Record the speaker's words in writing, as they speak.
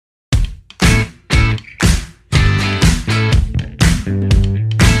Your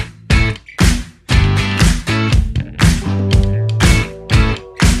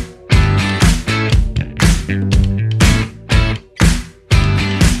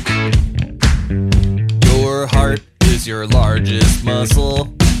heart is your largest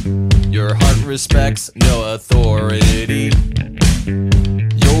muscle. Your heart respects no authority.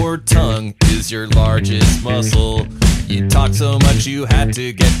 Your tongue is your largest muscle. You talk so much you had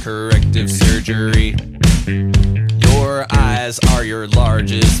to get corrective surgery. Your eyes are your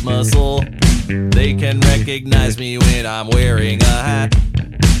largest muscle. They can recognize me when I'm wearing a hat.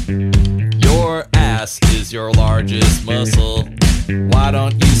 Your ass is your largest muscle. Why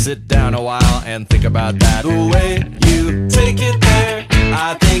don't you sit down a while and think about that? The way you take it there,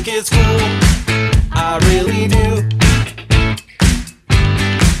 I think it's cool. I really do.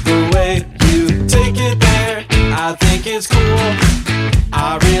 The way you take it there, I think it's cool.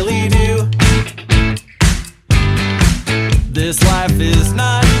 I really do. This life is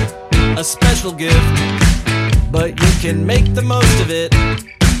not a special gift, but you can make the most of it.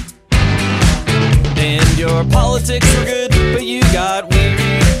 And your politics were good, but you got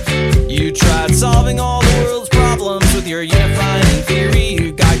weary. You tried solving all the world's problems with your unifying theory.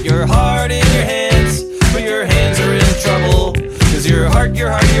 You got your heart in your hands, but your hands are in trouble. Cause your heart's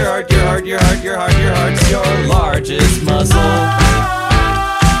your largest muscle.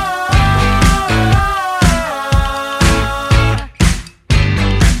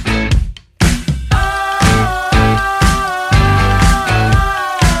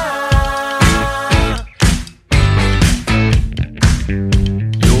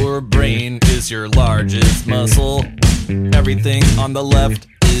 Your largest muscle. Everything on the left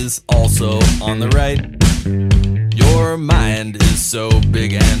is also on the right. Your mind is so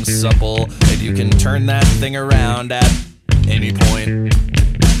big and supple that you can turn that thing around at any point.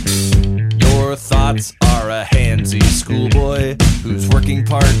 Your thoughts are a handsy schoolboy who's working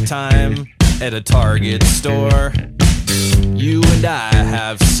part-time at a Target store. You and I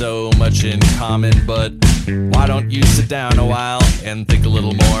have so much in common, but why don't you sit down a while and think a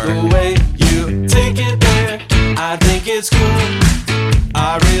little more? The way you take it there, I think it's cool.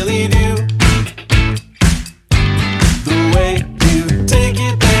 I really do. The way you take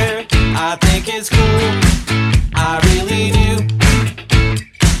it there, I think it's cool. I really do.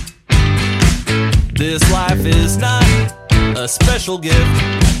 This life is not a special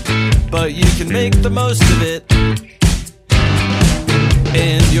gift, but you can make the most of it.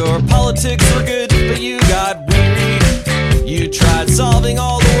 And your politics were good, but you got weary. You tried solving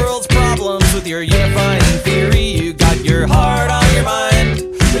all the world's problems with your unifying theory. You got your heart on your mind,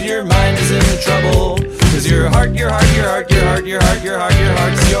 but your mind is in trouble. Cause your heart's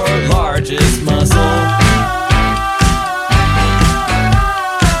your largest muscle.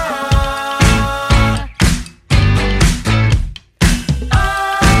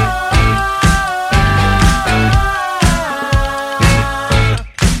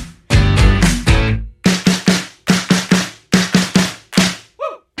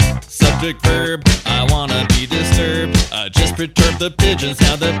 Subject verb, I wanna be disturbed. I just perturbed the pigeons,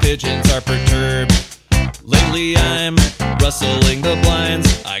 now the pigeons are perturbed. Lately I'm rustling the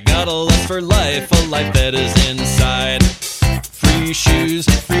blinds. I got a lust for life, a life that is inside. Free shoes,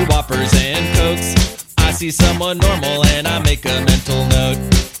 free whoppers and cokes. I see someone normal and I make a mental note.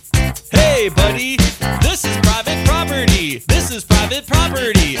 Hey buddy, this is private property. This is private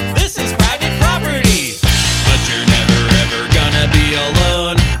property. This is private property. But you're never ever gonna be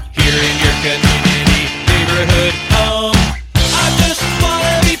alone here in your community, neighborhood home. I just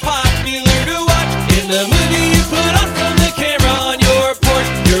wanna be popular to watch in the movie you put on from the camera on your porch.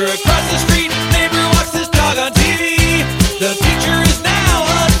 You're across the street, neighbor walks his dog on TV. The future is now,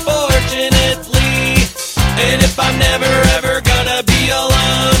 unfortunately. And if I'm never ever gonna be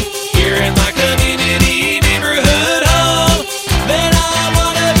alone here in my community, neighborhood home, then I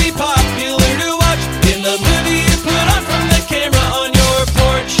wanna be popular to watch in the movie you put on from the camera on your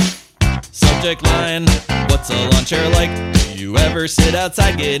porch. Subject line, what's a lawn chair like? Do you ever sit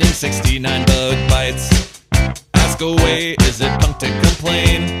outside getting 69 bug bites? Ask away, is it punk to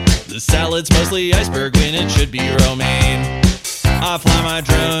complain? The salad's mostly iceberg when it should be romaine. I fly my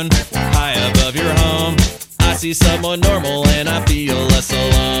drone high above your home. I see someone normal and I feel less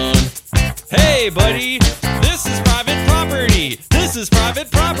alone. Hey buddy, this is private property. This is private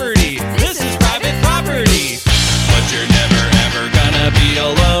property. This is private property. But you're never ever gonna be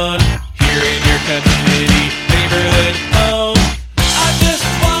alone here in your community, neighborhood home. I just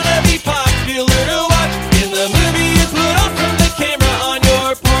wanna be popular to watch in the movie you put on from the camera on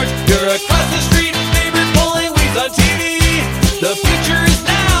your porch. You're across the street, neighbor pulling weeds on TV. The future is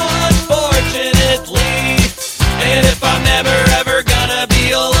now, unfortunately. And if I'm never ever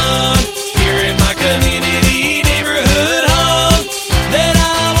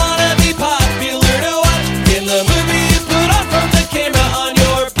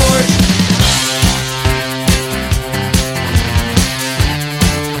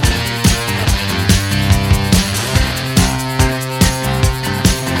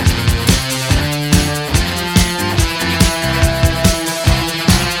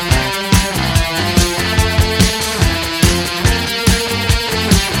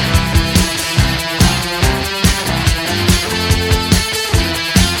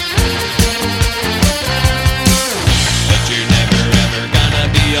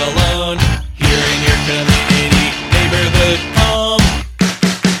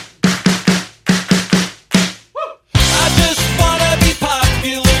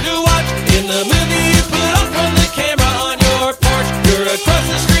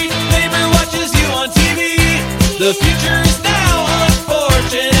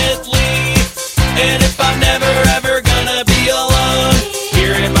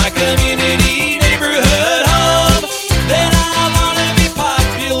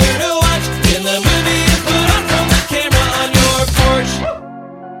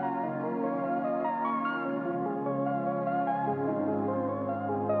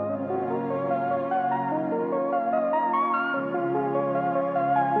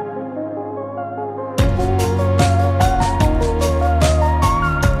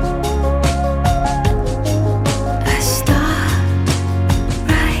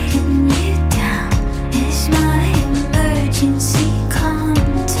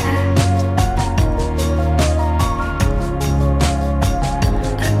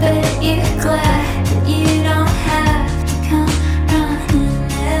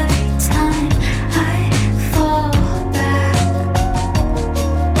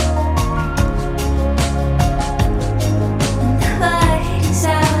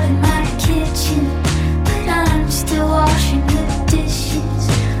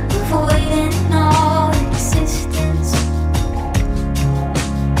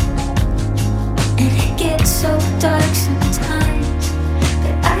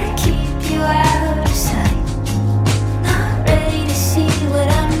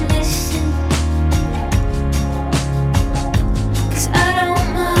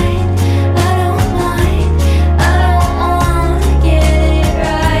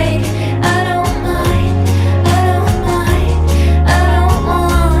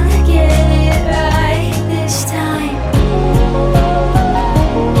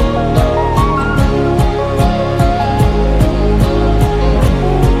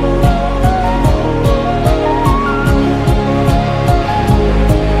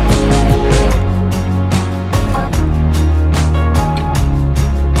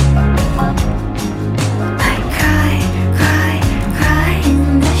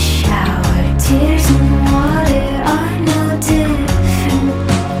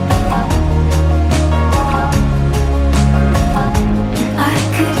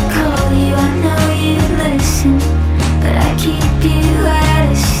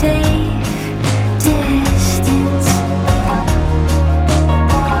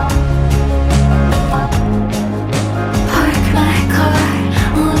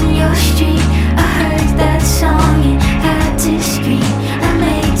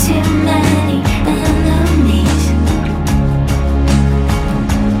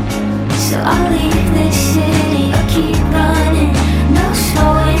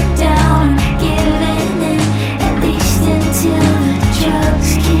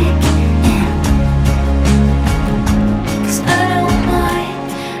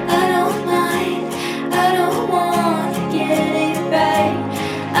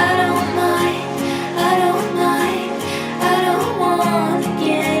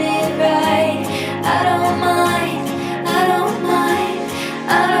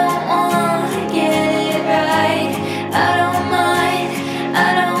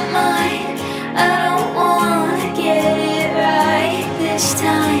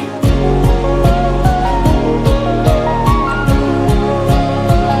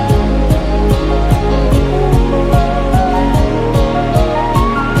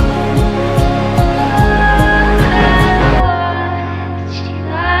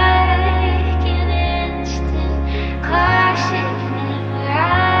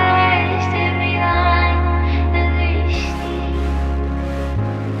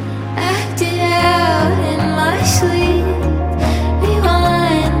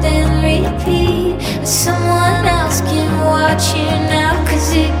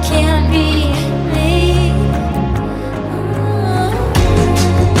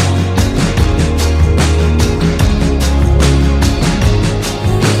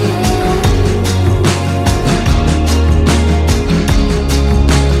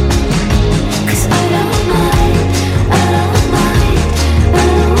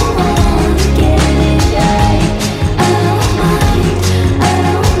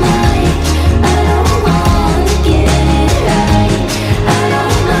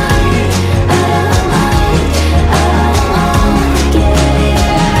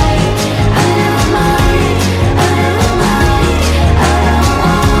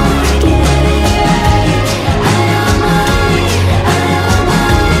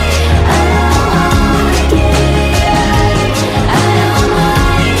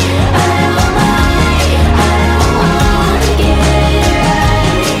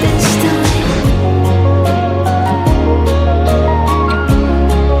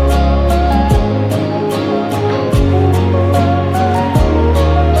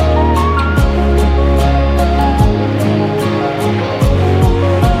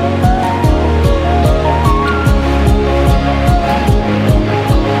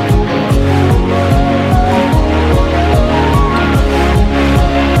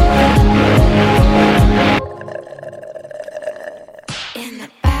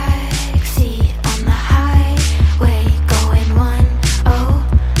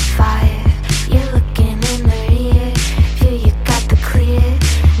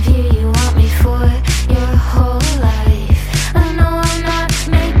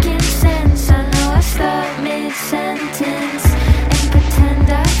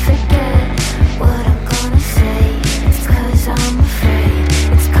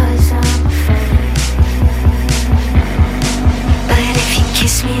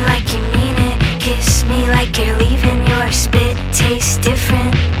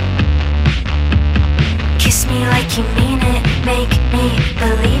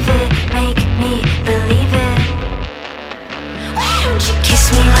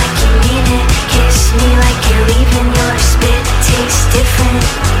different.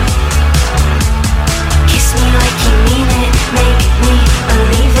 Kiss me like you mean it, make me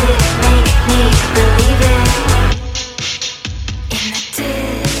believe it, make me believe it. In the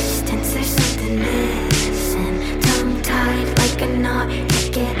distance there's something missing, tongue-tied like a knot,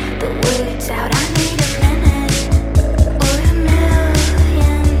 can't get the words out. I need a minute or a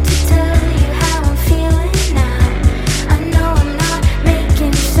million to tell you how I'm feeling now. I know I'm not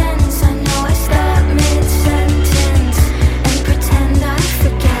making sense, I know I stop mid-sentence and pretend I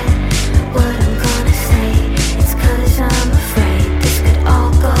forget what I'm gonna say. It's 'cause I'm afraid this could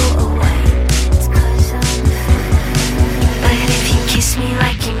all go away. It's 'cause I'm afraid. But if you kiss me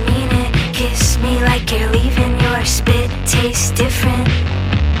like you mean it, kiss me like you're leaving, your spit tastes different.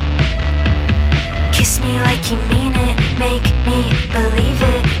 Kiss me like you mean it, make me believe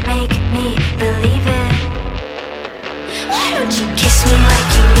it, make me believe it. Why don't you kiss me like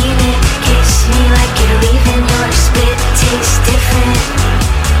you mean it, kiss me like you're leaving, your spit tastes different.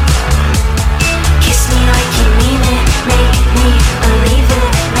 Kiss me like you mean it, make me believe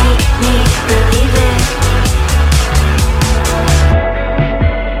it, make me believe it.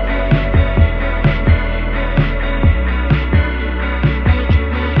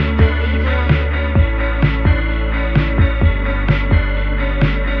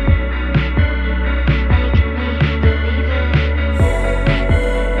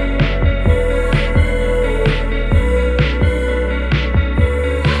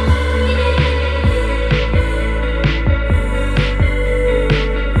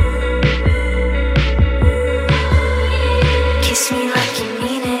 Kiss me like you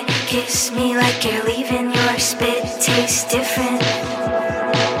mean it, kiss me like you're leaving, your spit tastes different.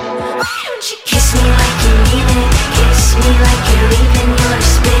 Why don't you kiss me like you mean it, kiss me like you're leaving, your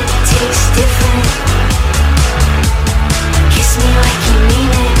spit tastes different. Kiss me like you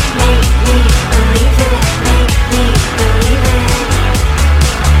mean it, make me believe it, make me believe it.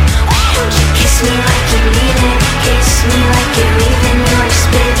 Why don't you kiss me like you mean it, kiss me like you're leaving, your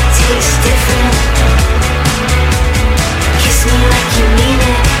spit tastes different. Kiss me like you mean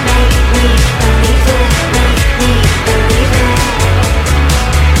it, make me believe it, make me believe it.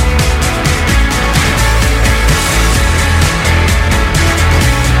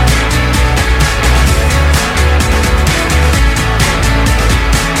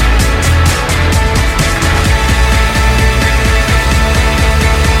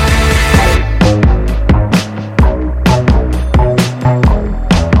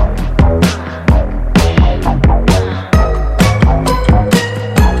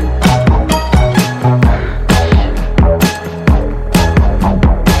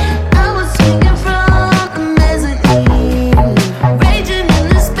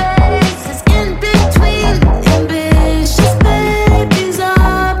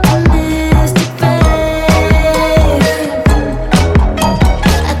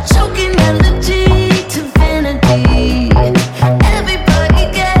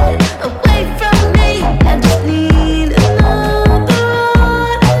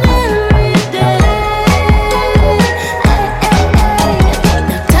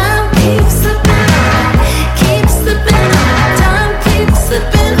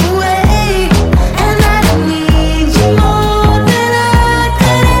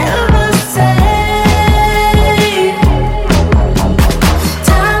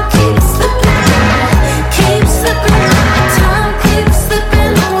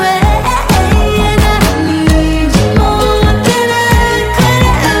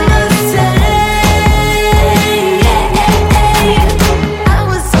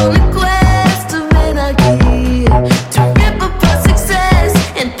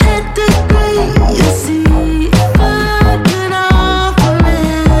 And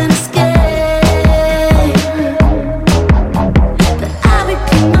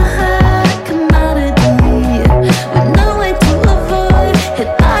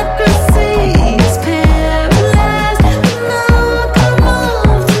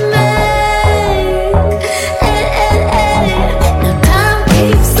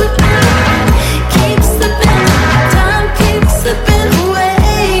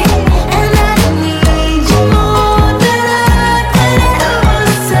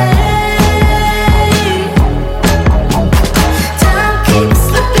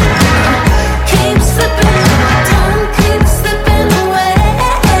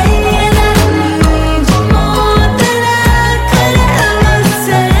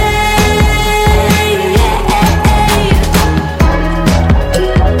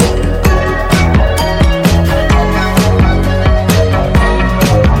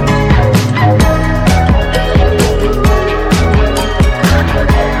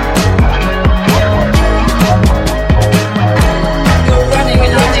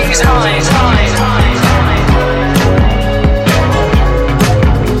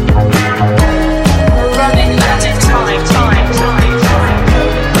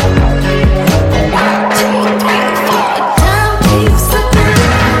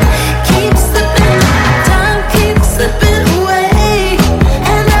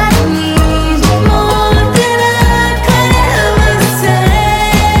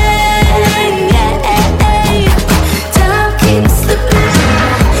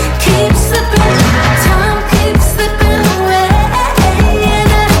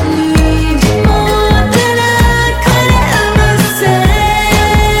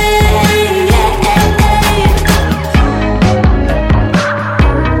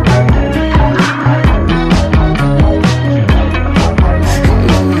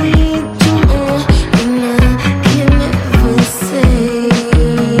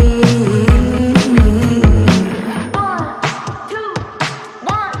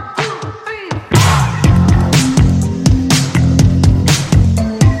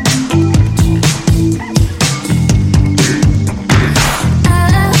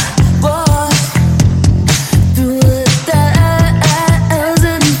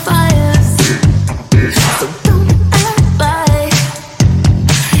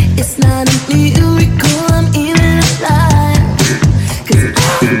It's not a miracle I'm even alive. 'Cause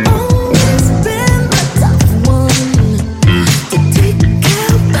I've always been the tough one to take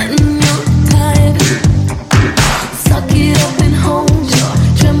care when you're tired. Suck it up and hold your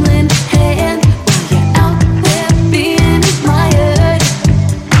trembling hand while you're out there being admired.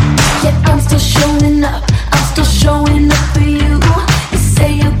 Yet I'm still showing up, I'm still showing up for you. You say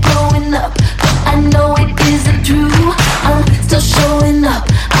you're growing up, but I know it isn't true. I'm still showing up,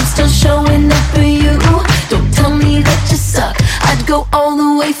 I'm still showing up for you. Don't tell me that you suck, I'd go all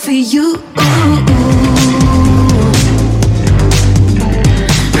the way for you.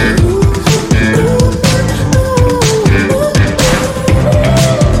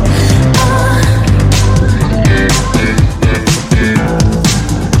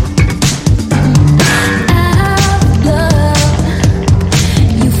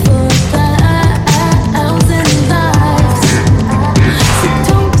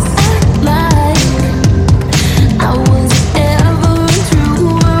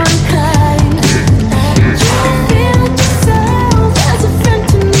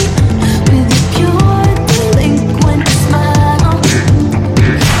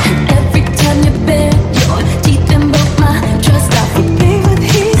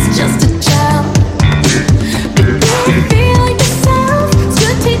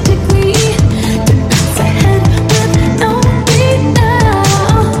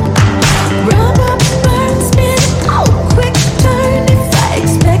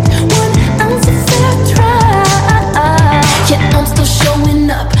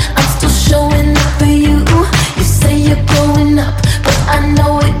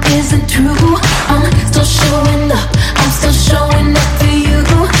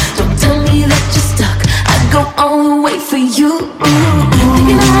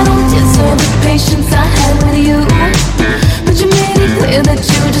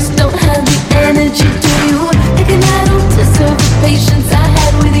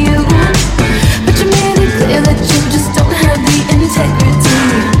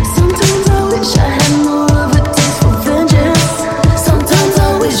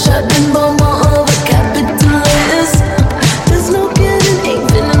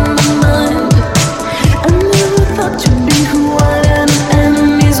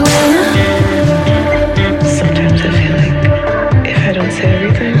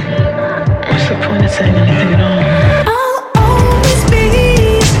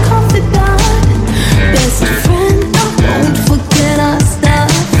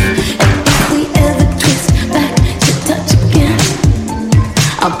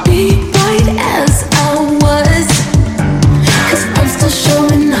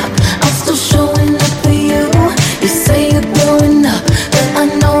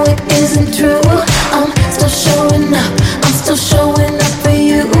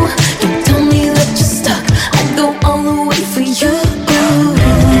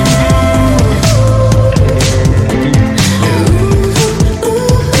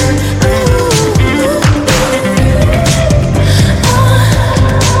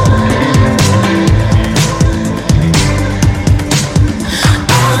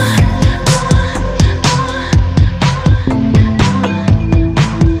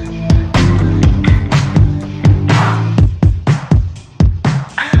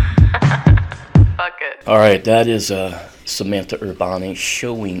 Alright, that is Samantha Urbani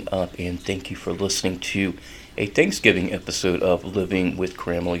showing up, and thank you for listening to a Thanksgiving episode of Living with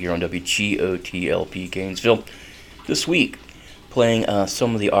Cramela here on WGOTLP Gainesville. This week, playing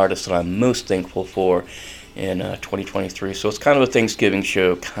some of the artists that I'm most thankful for in 2023. So it's kind of a Thanksgiving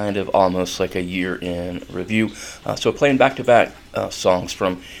show, kind of almost like a year in review. So playing back-to-back songs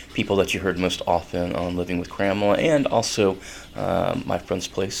from people that you heard most often on Living with Cramela, and also my friend's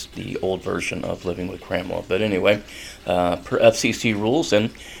place, the old version of Living with Cramela. But anyway, per FCC rules, and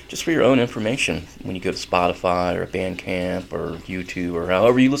just for your own information, when you go to Spotify or Bandcamp or YouTube or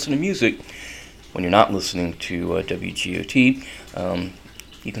however you listen to music, when you're not listening to WGOT,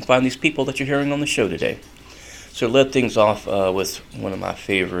 you can find these people that you're hearing on the show today. So led things off with one of my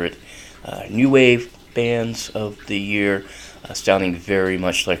favorite new wave bands of the year, sounding very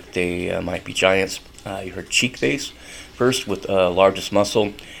much like they might be giants. You heard Cheekface first with Largest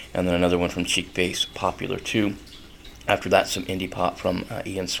Muscle, and then another one from Cheekface, Popular 2. After that, some indie pop from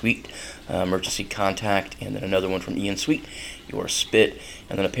Ian Sweet, Emergency Contact, and then another one from Ian Sweet, Your Spit,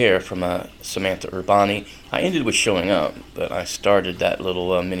 and then a pair from Samantha Urbani. I ended with Showing Up, but I started that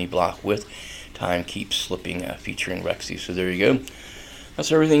little mini block with Time Keeps Slipping, featuring Rexy. So there you go.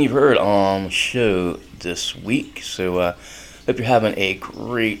 That's everything you've heard on the show this week. So hope you're having a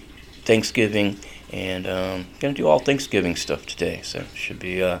great Thanksgiving, and gonna do all Thanksgiving stuff today, so it should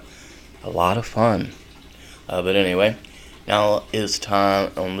be a lot of fun. But anyway, now is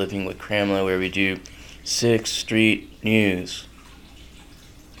time on Living with Cramela, where we do 6th Street News.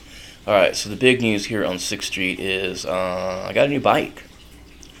 Alright, so the big news here on 6th Street is I got a new bike.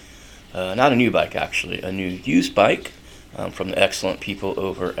 Not a new bike, actually. A new used bike from the excellent people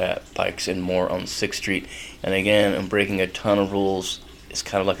over at Bikes and More on 6th Street. And again, I'm breaking a ton of rules. It's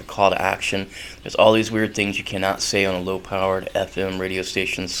kind of like a call to action. There's all these weird things you cannot say on a low-powered FM radio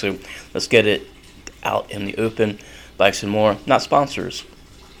station. So let's get it out in the open. Bikes and More, not sponsors.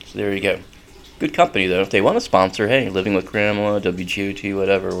 So there you go. Good company, though. If they want to sponsor, hey, Living with Cramela, WGOT,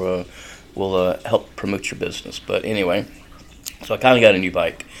 whatever, we'll help promote your business. But anyway, so I kind of got a new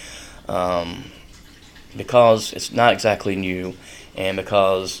bike because it's not exactly new, and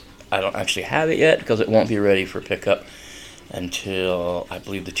because I don't actually have it yet, because it won't be ready for pickup until, I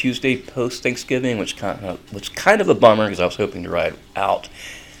believe, the Tuesday post-Thanksgiving, which kind of a bummer, because I was hoping to ride out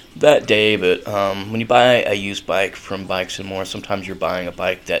that day. But when you buy a used bike from Bikes and More, sometimes you're buying a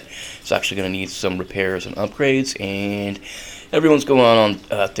bike that is actually going to need some repairs and upgrades, and everyone's going on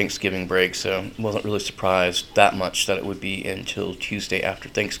Thanksgiving break, so I wasn't really surprised that much that it would be until Tuesday after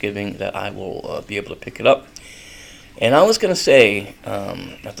Thanksgiving that I will be able to pick it up. And I was going to say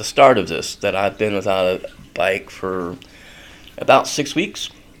at the start of this that I've been without a bike for about 6 weeks.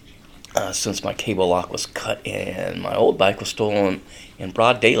 Since my cable lock was cut and my old bike was stolen in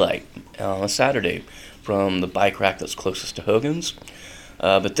broad daylight on a Saturday from the bike rack that's closest to Hogan's.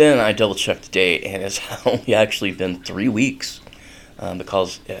 But then I double-checked the date, and it's only actually been 3 weeks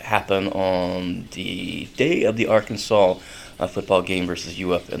because it happened on the day of the Arkansas football game versus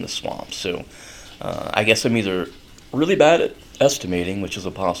UF in the swamp. So I guess I'm either really bad at estimating, which is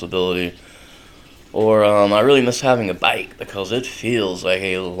a possibility, or I really miss having a bike, because it feels like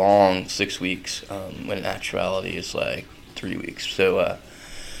a long 6 weeks when in actuality it's like 3 weeks. So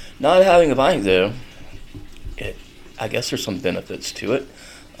not having a bike, though, I guess there's some benefits to it,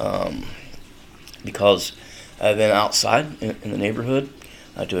 because I've been outside in the neighborhood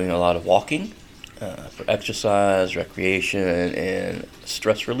doing a lot of walking for exercise, recreation, and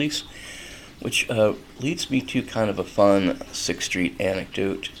stress release, which leads me to kind of a fun 6th Street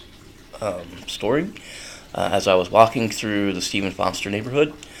anecdote story. As I was walking through the Stephen Foster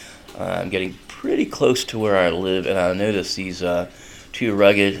neighborhood, I'm getting pretty close to where I live, and I noticed these two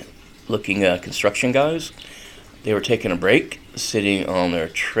rugged-looking construction guys. They were taking a break, sitting on their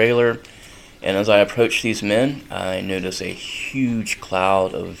trailer, and as I approached these men, I noticed a huge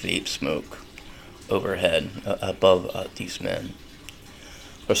cloud of vape smoke overhead above these men.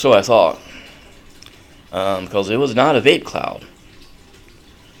 Or so I thought, because it was not a vape cloud.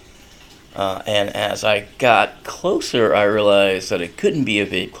 And as I got closer, I realized that it couldn't be a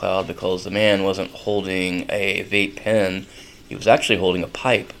vape cloud, because the man wasn't holding a vape pen. He was actually holding a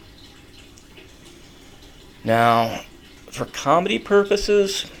pipe. Now, for comedy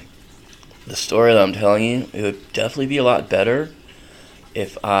purposes, the story that I'm telling you, it would definitely be a lot better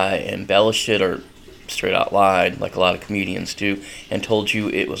if I embellished it or straight out lied, like a lot of comedians do, and told you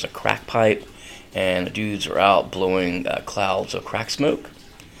it was a crack pipe and the dudes are out blowing clouds of crack smoke.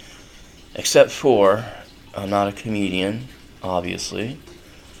 Except for, I'm not a comedian, obviously.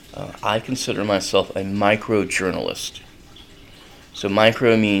 I consider myself a micro-journalist. So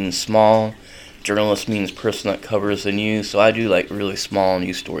micro means small, journalist means person that covers the news. So I do like really small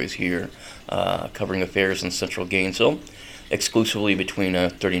news stories here, covering affairs in central Gainesville, exclusively between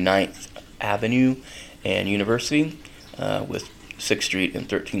 39th Avenue and University, with 6th Street and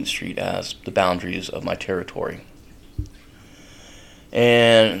 13th Street as the boundaries of my territory.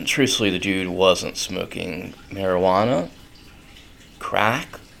 And truthfully, the dude wasn't smoking marijuana,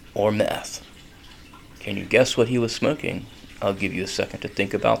 crack, or meth. Can you guess what he was smoking? I'll give you a second to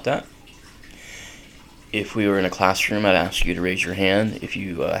think about that. If we were in a classroom, I'd ask you to raise your hand if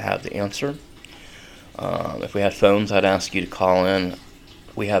you have the answer. If we had phones, I'd ask you to call in.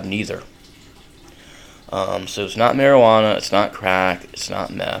 We have neither. So it's not marijuana, it's not crack, it's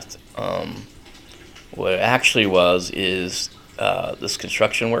not meth. What it actually was is this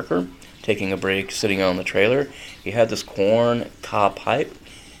construction worker taking a break, sitting on the trailer. He had this corn cob pipe,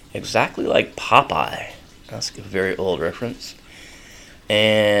 exactly like Popeye. That's a very old reference.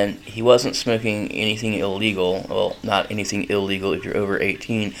 And he wasn't smoking anything illegal. Well, not anything illegal if you're over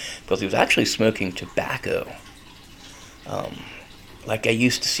 18, because he was actually smoking tobacco. Like I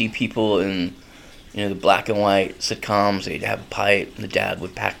used to see people in, the black and white sitcoms. They'd have a pipe, and the dad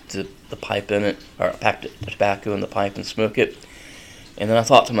would pack the pipe in it, or pack the tobacco in the pipe and smoke it. And then I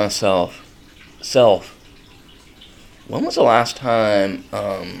thought to myself, when was the last time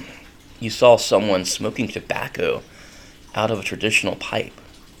you saw someone smoking tobacco out of a traditional pipe.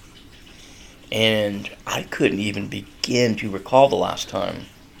 And I couldn't even begin to recall the last time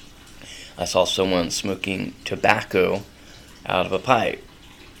I saw someone smoking tobacco out of a pipe.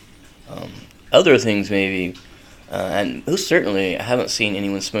 Other things maybe, and most certainly I haven't seen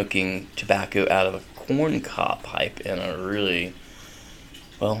anyone smoking tobacco out of a corn cob pipe in a really,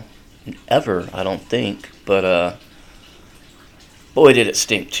 well, ever, I don't think. But boy, did it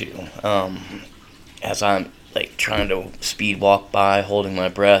stink too. As I'm like trying to speed walk by, holding my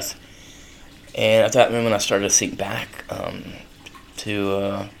breath, and at that moment I started to think back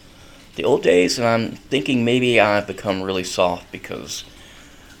to the old days, and I'm thinking maybe I've become really soft because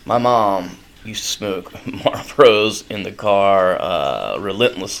my mom used to smoke Marlboros in the car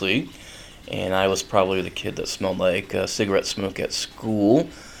relentlessly, and I was probably the kid that smelled like cigarette smoke at school.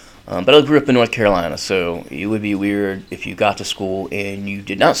 But I grew up in North Carolina, so it would be weird if you got to school and you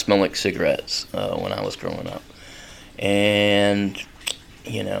did not smell like cigarettes when I was growing up. And,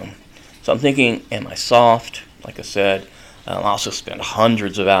 so I'm thinking, am I soft? Like I said, I also spent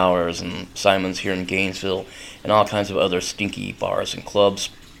hundreds of hours in Simon's here in Gainesville and all kinds of other stinky bars and clubs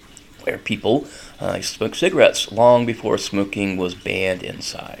where people used to smoke cigarettes long before smoking was banned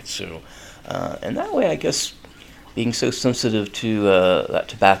inside. So, and that way, I guess, being so sensitive to that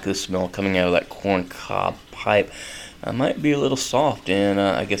tobacco smell coming out of that corn cob pipe, I might be a little soft, and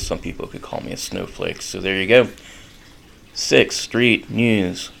I guess some people could call me a snowflake. So there you go. 6th Street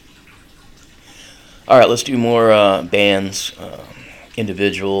News. All right, let's do more bands,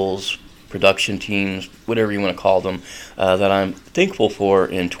 individuals, production teams, whatever you want to call them, that I'm thankful for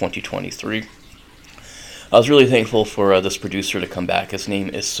in 2023. I was really thankful for this producer to come back. His name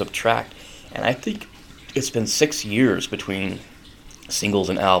is Subtract, and I think it's been 6 years between singles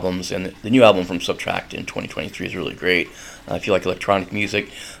and albums, and the new album from Subtract in 2023 is really great. If you like electronic music,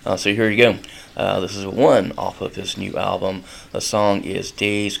 so here you go. This is one off of his new album. The song is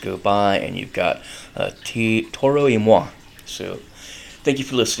Days Go By, and you've got Toro et Moi. So thank you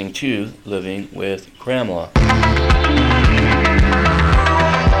for listening to Living with Cramela.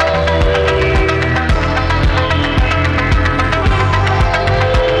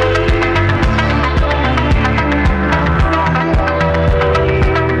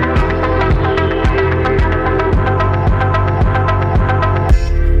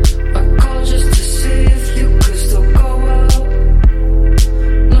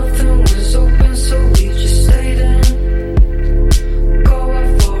 Go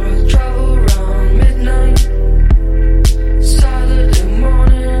out for a travel around midnight.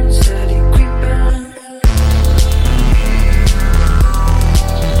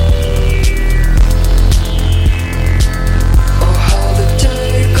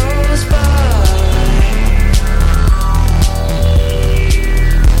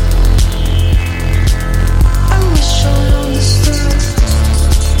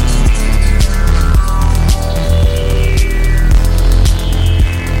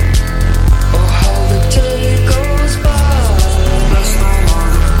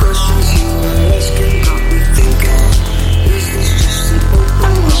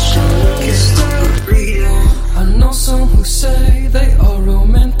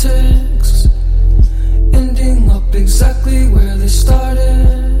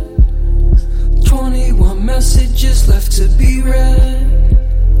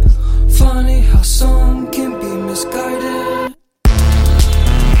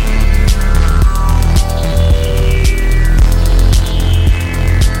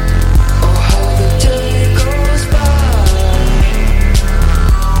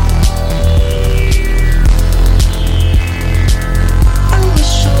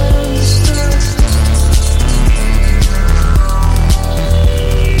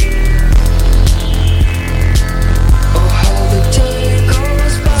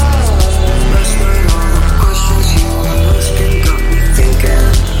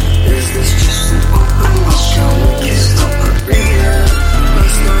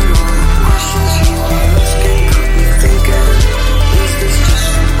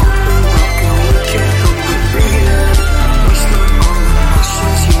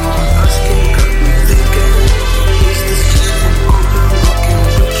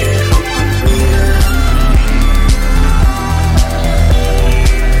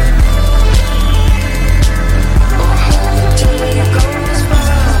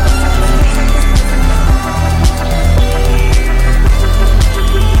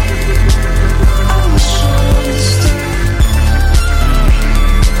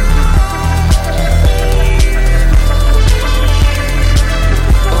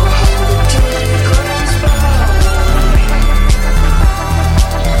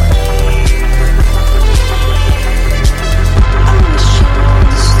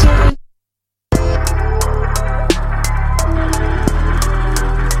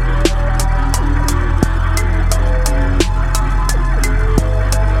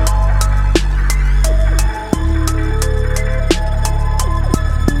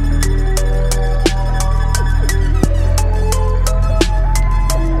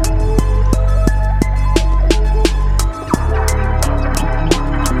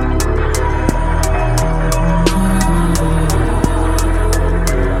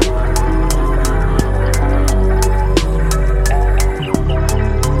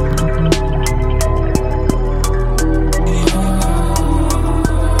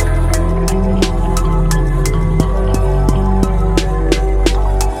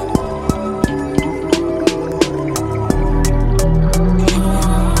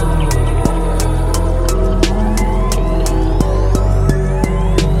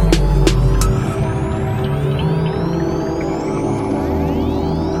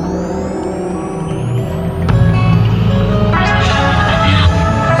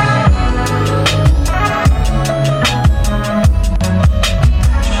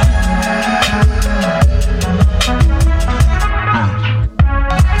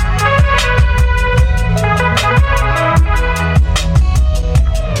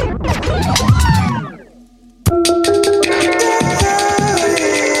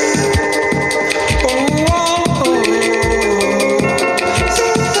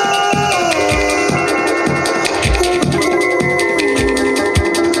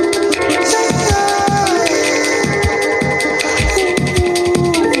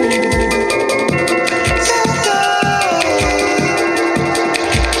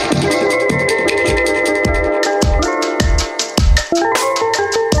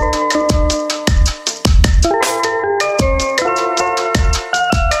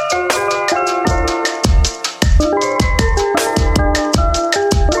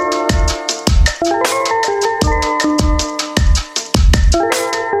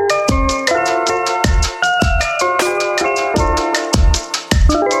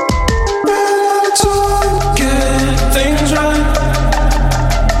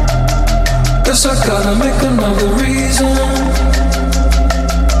 Guess I gotta make another reason.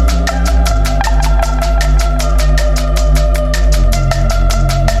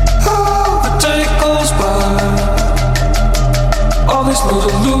 Oh, the day goes by, all these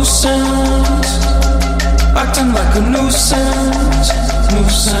little loose ends, acting like a nuisance.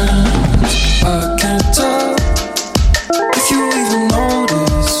 I can't tell if you even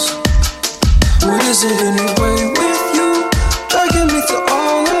notice. What is it anyway with you, dragging me through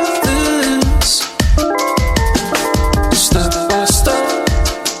all of this? Step by step,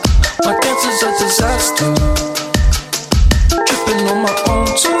 my dance is a disaster. Tripping on my own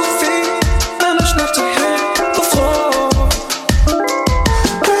 2 feet, managed not to hit the floor.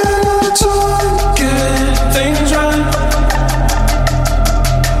 Ran out of time to get things right.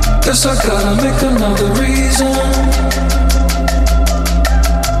 Guess I gotta make another reason.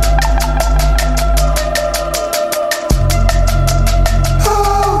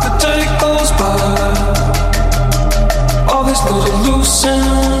 Little loose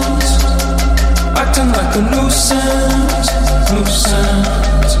ends, acting like a nuisance.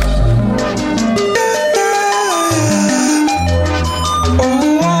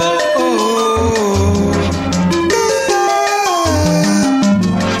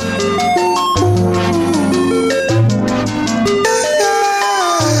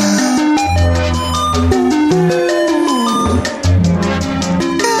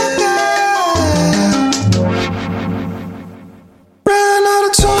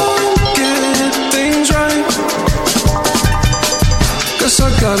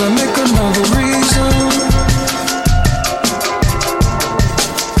 Gotta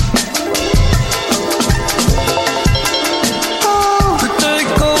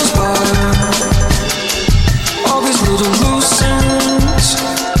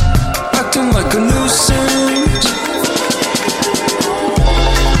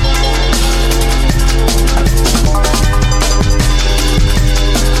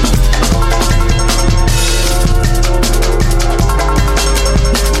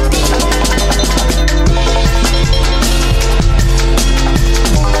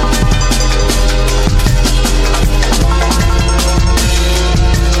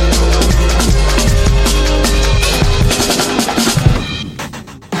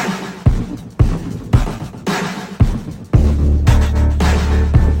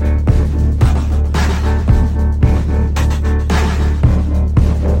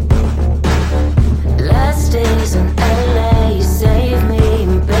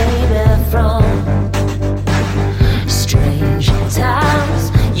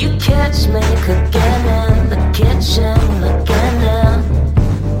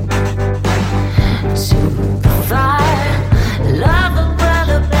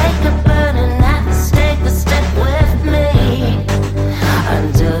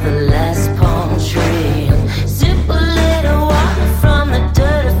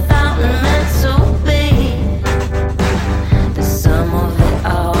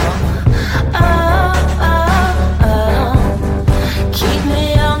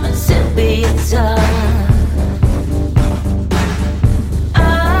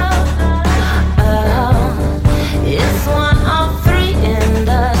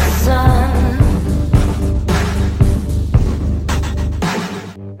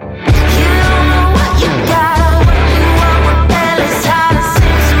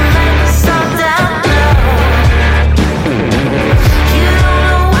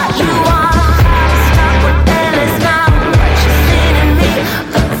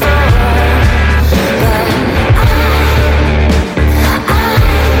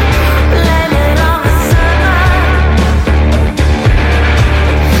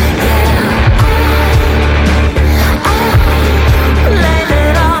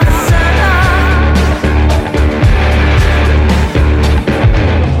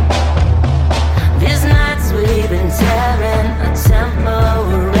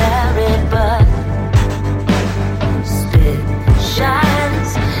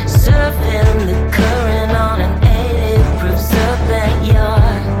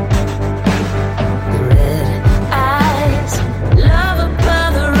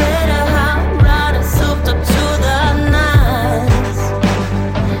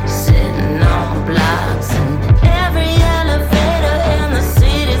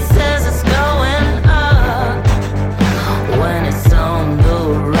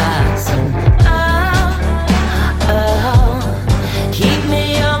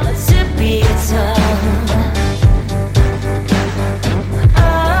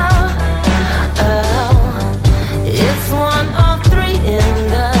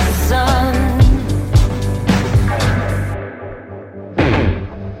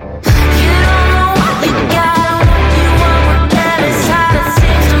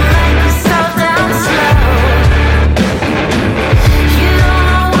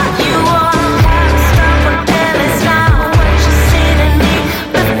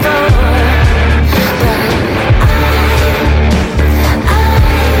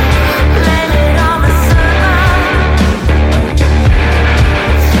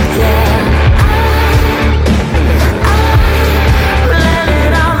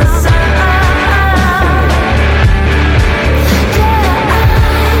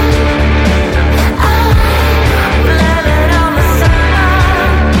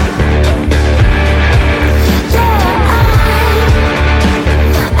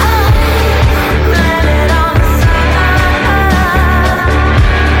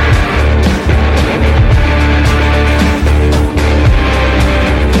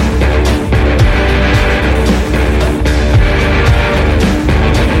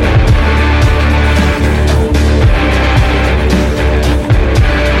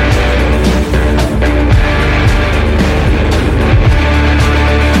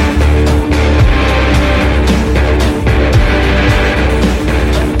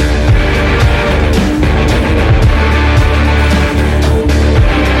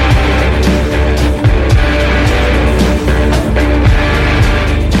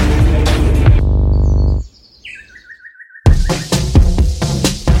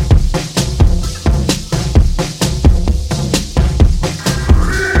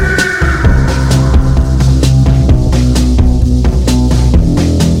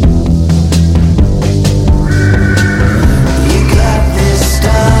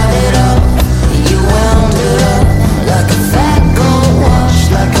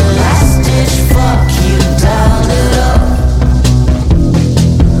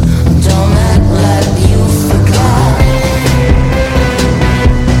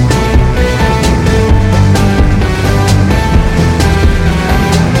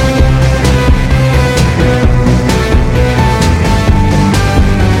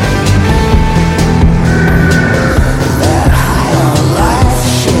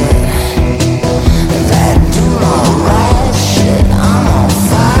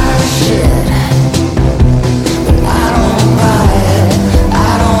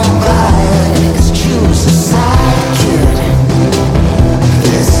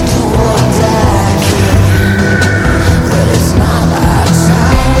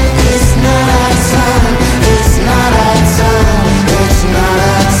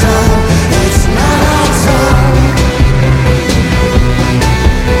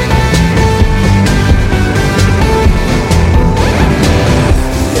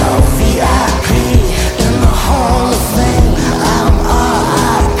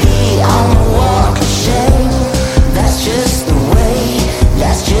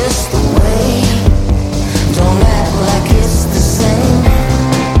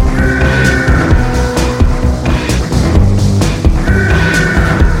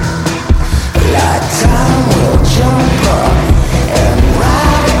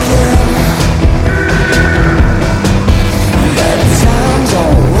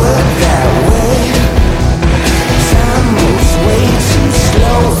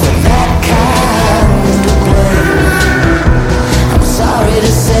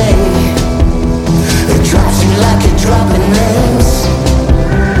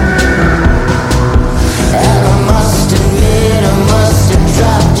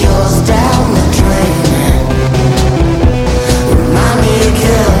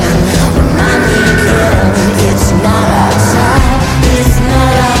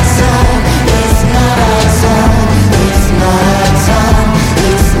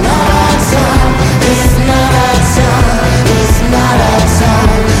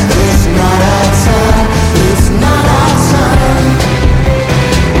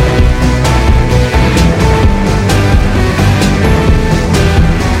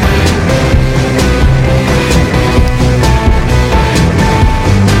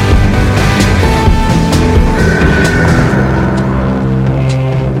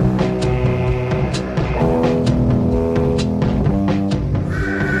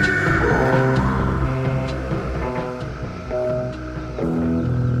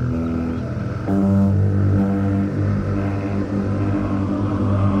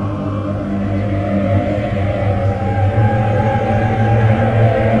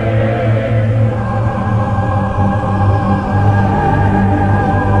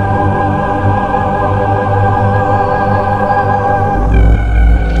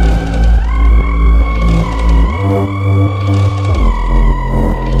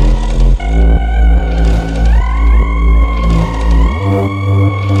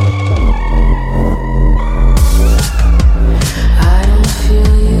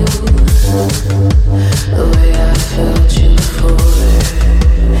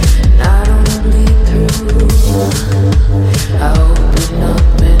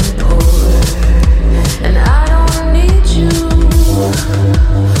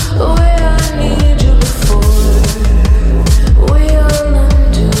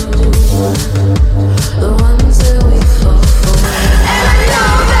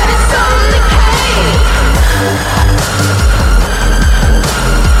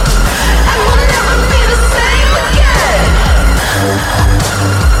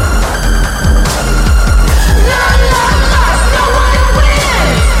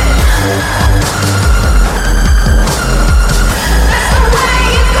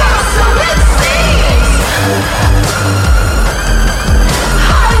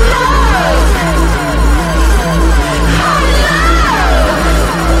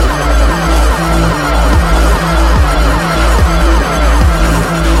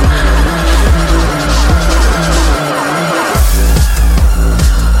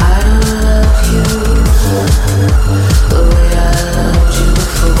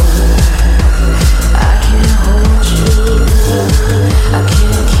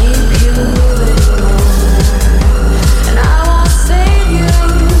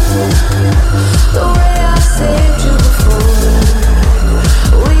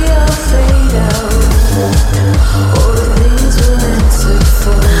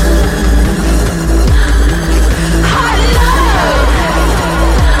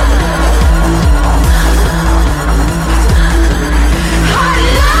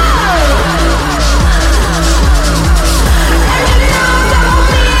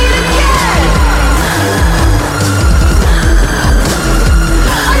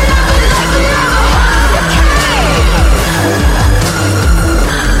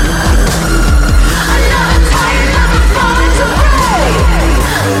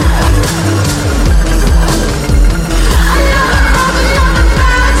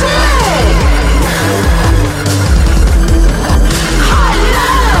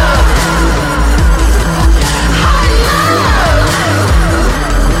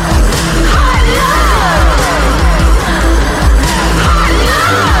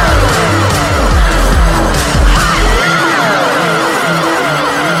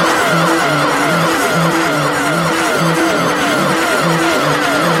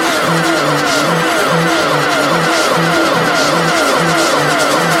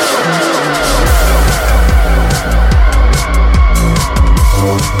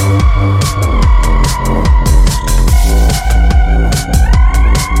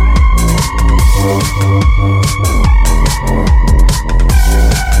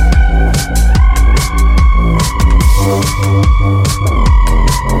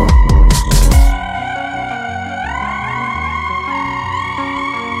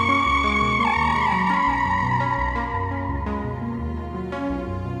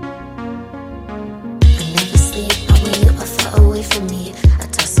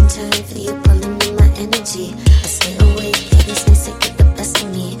energy. I stay awake, yeah, these nights they get the best of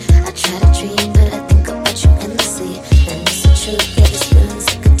me. I try to dream, but I think about you endlessly. And it's the truth, yeah, this feeling's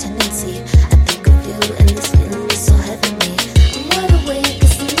like a tendency. I think of you, and this feeling is so heavenly. I'm wide awake,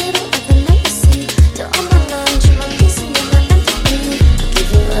 it's the middle of the night, you see. You're on my mind, you're my peace, and you're my empathy. I give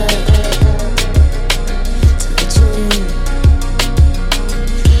you up to let you in.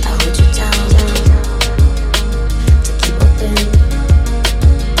 I hold you down to keep open.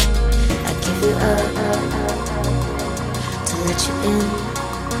 I give you up to let you in.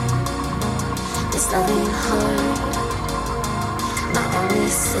 This love ain't hard, my only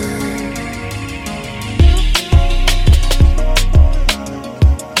sin.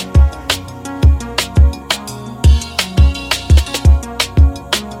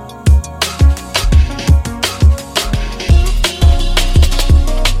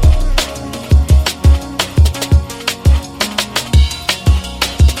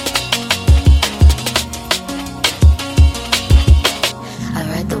 I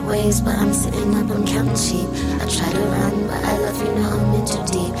ride the waves, but I'm sitting up, I'm counting sheep. I try to run, but I love you, now I'm in too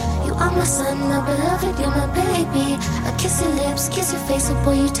deep. You are my son, my beloved, you're my baby. I kiss your lips, kiss your face, oh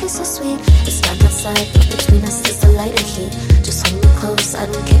boy, you taste so sweet. It's dark outside, but between us there's the light and heat. Just hold me close, I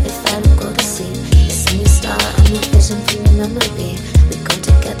don't care if I don't go to sleep. It's a new star, I'm a vision from your memory. We go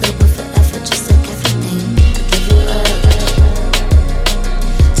together, but forever, just like everything. I give you up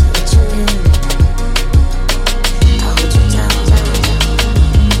to let you in. I hold you down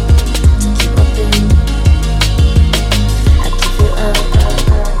to keep open. I give you up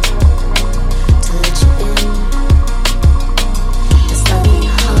to let you in. This love ain't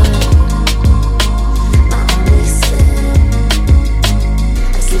hard, my only sin.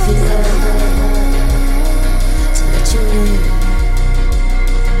 I give you up to let you in.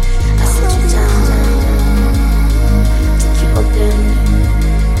 I hold you down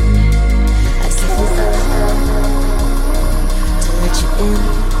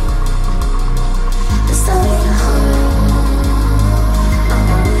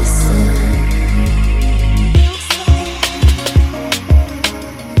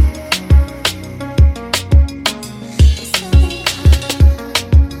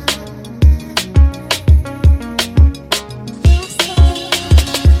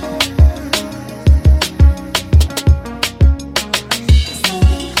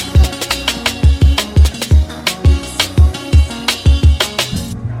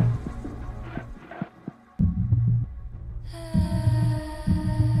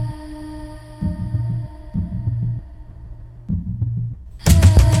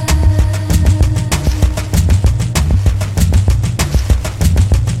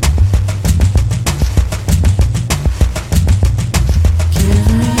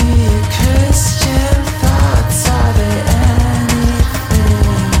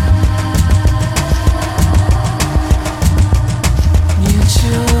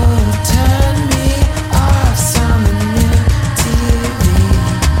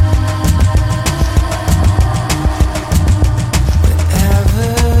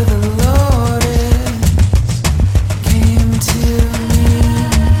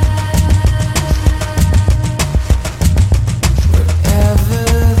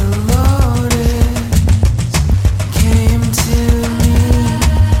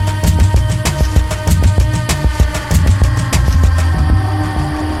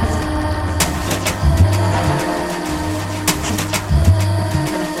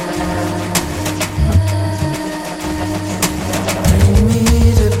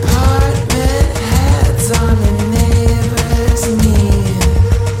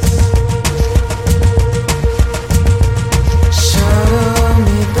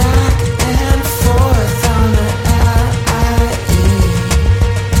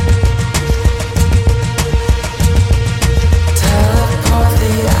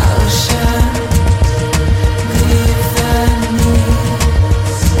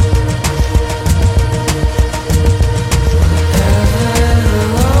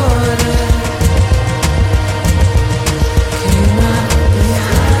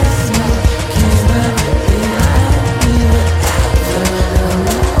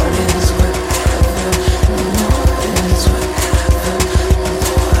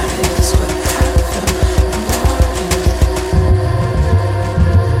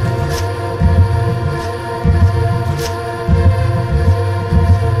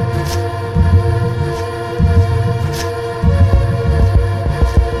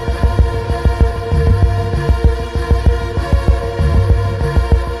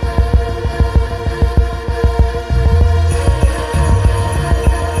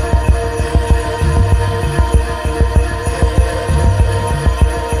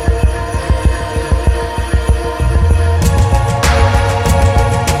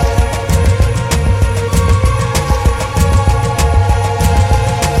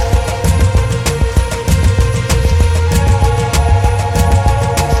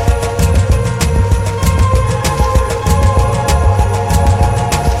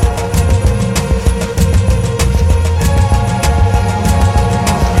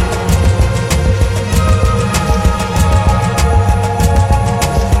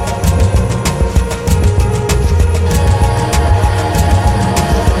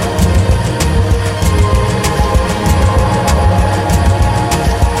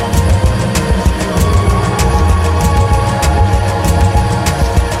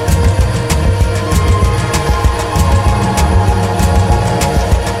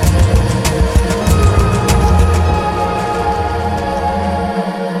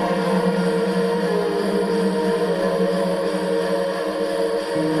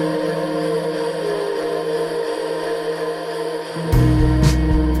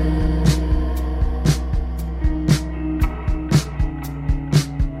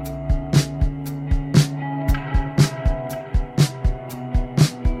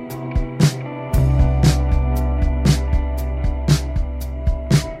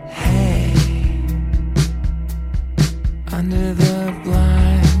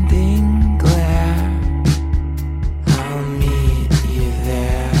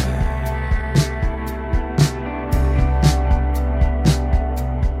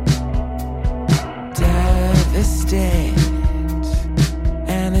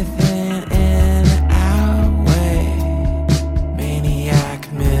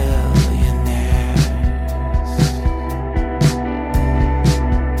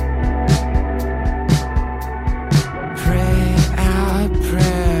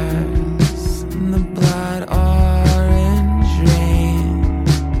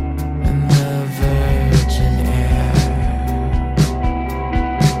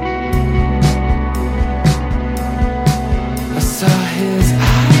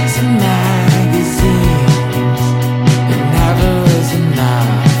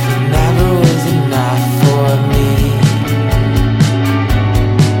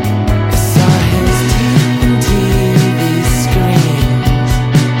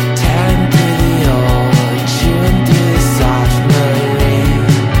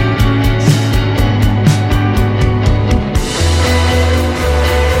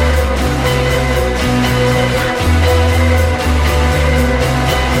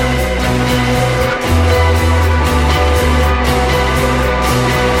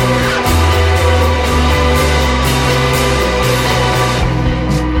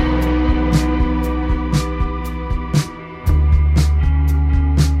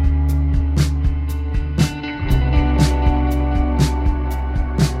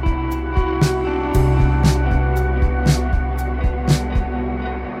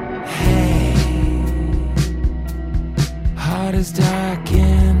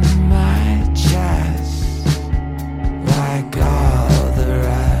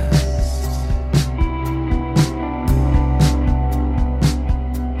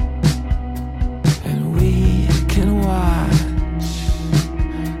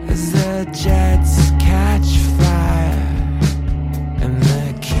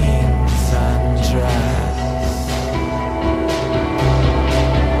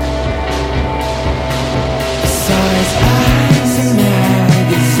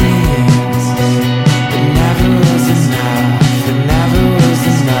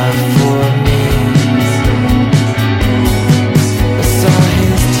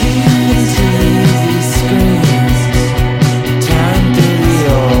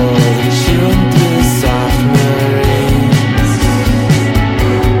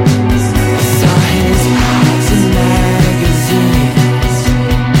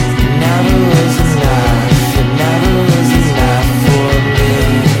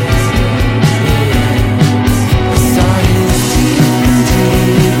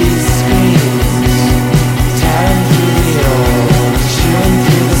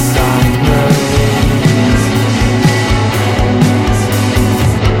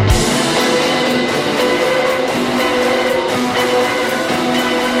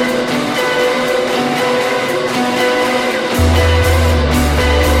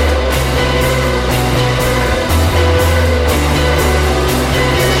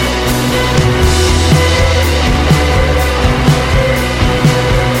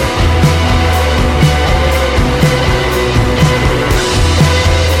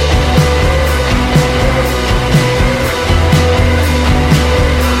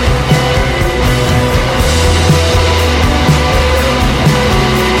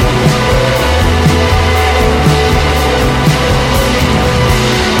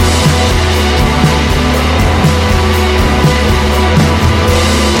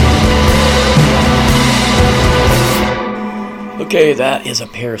Okay, that is a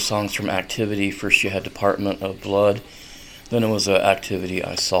pair of songs from Activity. First you had Department of Blood, then it was Activity,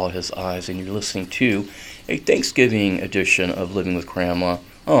 I Saw His Eyes, and you're listening to a Thanksgiving edition of Living with Cramela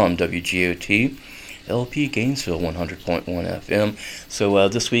on WGOT, LP Gainesville 100.1 FM. So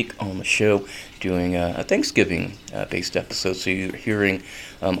this week on the show, doing a Thanksgiving-based episode, so you're hearing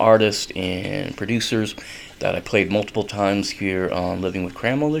artists and producers that I played multiple times here on Living with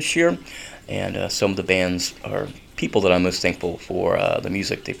Cramela this year, and some of the bands are people that I'm most thankful for the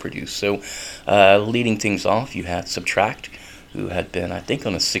music they produce. So leading things off, you had Subtract, who had been, I think,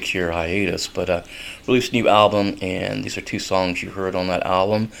 on a 6-year hiatus, but released a new album, and these are two songs you heard on that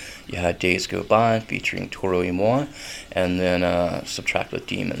album. You had Days Go By, featuring Toro et Moi, and then Subtract with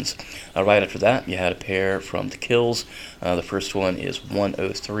Demons. Right after that, you had a pair from The Kills. The first one is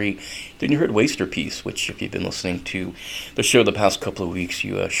 103. Then you heard Wasterpiece, which, if you've been listening to the show the past couple of weeks,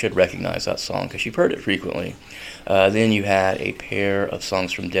 you should recognize that song, because you've heard it frequently. Then you had a pair of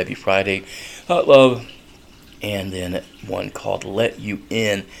songs from DEBBY Friday, Hot Love, and then one called Let You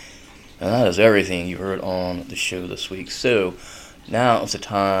In. And that is everything you heard on the show this week. So now it's the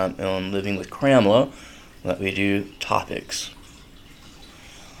time on Living with Cramela that we do topics.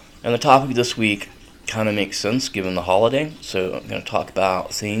 And the topic this week kind of makes sense given the holiday. So I'm going to talk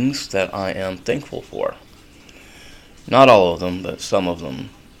about things that I am thankful for. Not all of them, but some of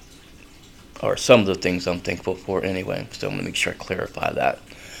them. Or some of the things I'm thankful for anyway. So I'm going to make sure I clarify that.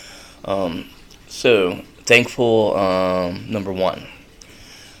 So thankful, number one.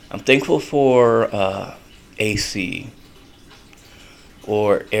 I'm thankful for AC,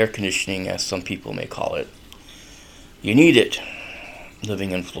 or air conditioning as some people may call it. You need it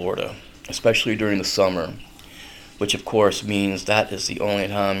living in Florida, especially during the summer, which of course means that is the only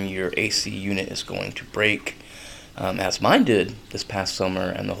time your AC unit is going to break, as mine did this past summer,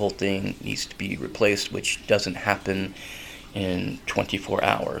 and the whole thing needs to be replaced, which doesn't happen in 24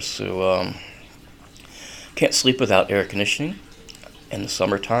 hours. So can't sleep without air conditioning in the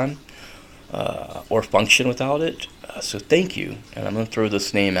summertime, or function without it. So thank you, and I'm going to throw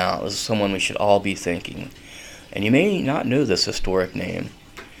this name out. This is someone we should all be thanking, and you may not know this historic name.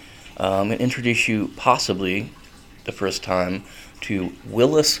 I'm going to introduce you, possibly the first time, to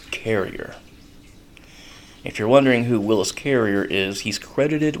Willis Carrier. If you're wondering who Willis Carrier is, he's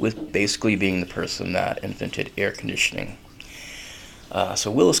credited with basically being the person that invented air conditioning.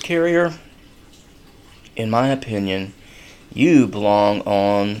 So Willis Carrier, in my opinion, you belong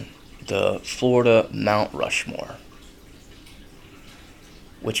on the Florida Mount Rushmore.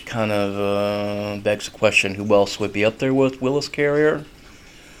 Which kind of begs the question, who else would be up there with Willis Carrier?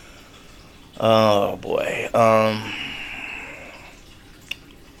 Oh boy.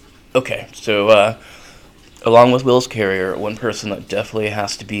 Okay, so along with Willis Carrier, one person that definitely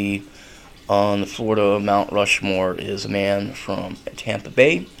has to be on the Florida Mount Rushmore is a man from Tampa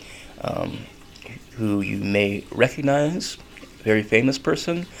Bay, who you may recognize, very famous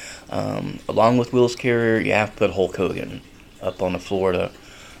person. Along with Willis Carrier, you have to put Hulk Hogan up on the Florida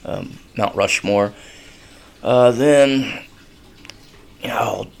Mount Rushmore. Then,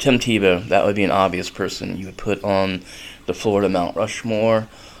 Tim Tebow, that would be an obvious person you would put on the Florida Mount Rushmore.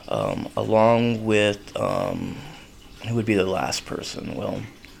 Along with, who would be the last person? Well,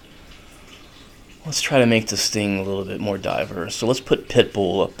 let's try to make this thing a little bit more diverse. So let's put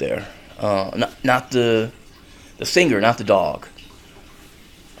Pitbull up there. Not the singer, not the dog.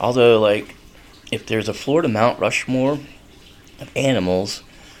 Although, if there's a Florida Mount Rushmore of animals,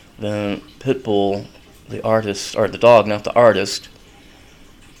 then Pitbull, the artist, or the dog, not the artist,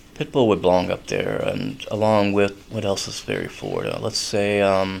 Pitbull would belong up there, and along with, what else is very Florida? Let's say,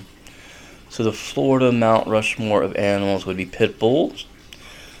 so the Florida Mount Rushmore of animals would be pit bulls,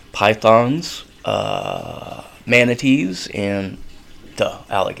 pythons, manatees, and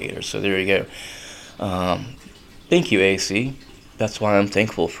alligators. So there you go. Thank you, AC. That's why I'm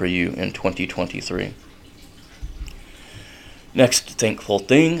thankful for you in 2023. Next thankful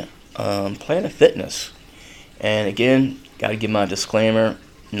thing, Planet Fitness. And again, got to give my disclaimer,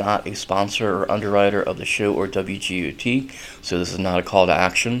 not a sponsor or underwriter of the show or WGOT, so this is not a call to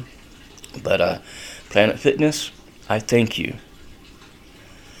action. But Planet Fitness, I thank you.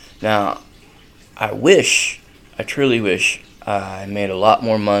 Now, I truly wish I made a lot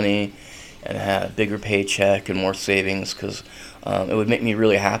more money and had a bigger paycheck and more savings, because it would make me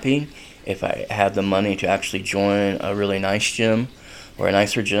really happy if I had the money to actually join a really nice gym, or a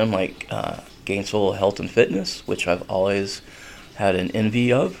nicer gym like Gainesville Health and Fitness, which I've always had an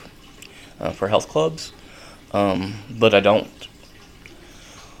envy of for health clubs, but I don't.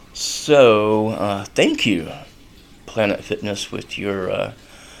 So thank you, Planet Fitness, with your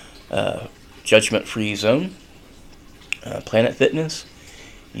judgment-free zone. Planet Fitness,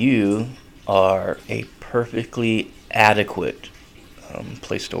 you are a perfectly adequate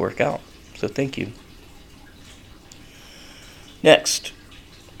place to work out. So thank you. Next,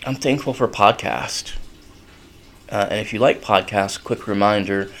 I'm thankful for podcasts. And if you like podcasts, quick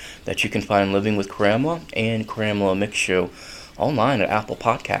reminder that you can find Living with Cramela and Cramela Mix Show online at Apple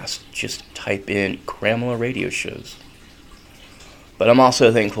Podcasts. Just type in Cramela radio shows. But I'm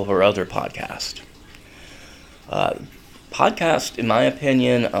also thankful for other podcasts. Podcasts, in my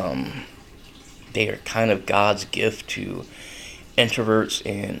opinion, they are kind of God's gift to introverts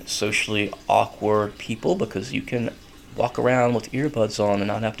and socially awkward people, because you can walk around with earbuds on and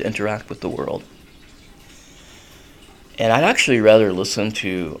not have to interact with the world. And I'd actually rather listen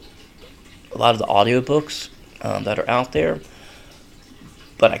to a lot of the audiobooks that are out there,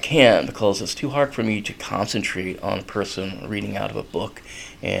 but I can't because it's too hard for me to concentrate on a person reading out of a book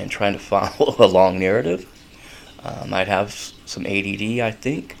and trying to follow a long narrative. I'd have some ADD, I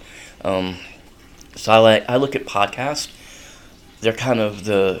think. So I look at podcasts. They're kind of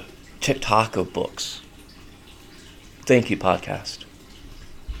the TikTok of books. Thank you, podcast.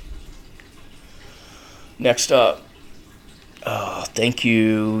 Next up, thank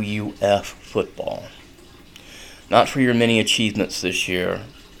you, UF football. Not for your many achievements this year,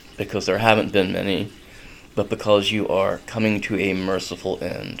 because there haven't been many, but because you are coming to a merciful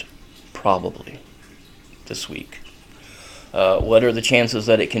end, probably, this week. What are the chances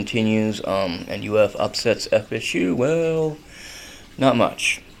that it continues and UF upsets FSU? Well, not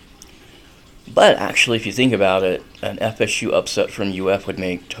much. But actually, if you think about it, an FSU upset from UF would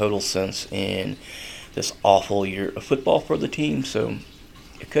make total sense in this awful year of football for the team, so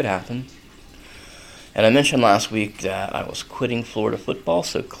it could happen. And I mentioned last week that I was quitting Florida football,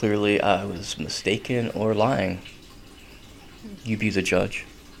 so clearly I was mistaken or lying. You be the judge.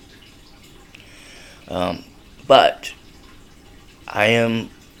 But I am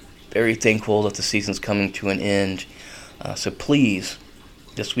very thankful that the season's coming to an end. So please,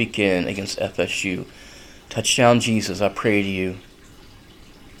 this weekend against FSU, touchdown Jesus, I pray to you,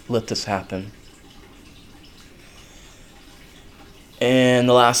 let this happen. And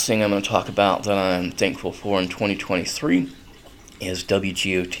the last thing I'm going to talk about that I'm thankful for in 2023 is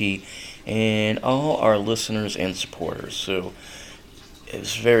WGOT and all our listeners and supporters. So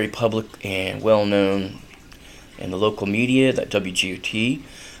it's very public and well known in the local media that WGOT,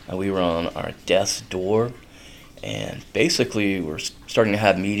 we were on our death's door, and basically we're starting to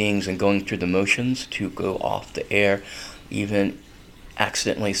have meetings and going through the motions to go off the air, even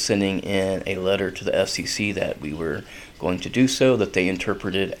accidentally sending in a letter to the FCC that we were going to do so, that they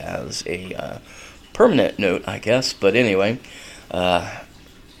interpreted as a permanent note, I guess. But anyway, and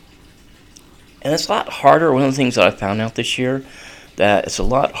it's a lot harder. One of the things that I found out this year, that it's a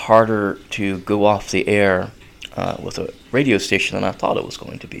lot harder to go off the air with a radio station than I thought it was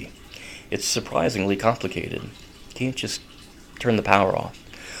going to be. It's surprisingly complicated. You can't just turn the power off.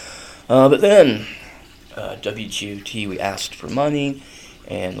 But then, WGOT, we asked for money,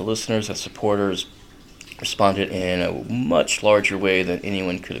 and the listeners and supporters responded in a much larger way than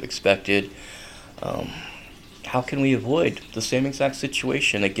anyone could have expected. How can we avoid the same exact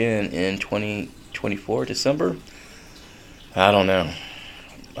situation again in 2024, December? I don't know.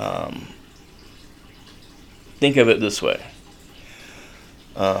 Think of it this way.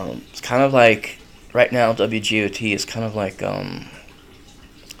 It's kind of like, right now, WGOT is kind of like, let's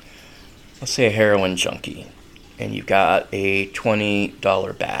say a heroin junkie, and you've got a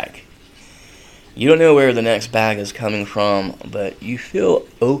 $20 bag. You don't know where the next bag is coming from, but you feel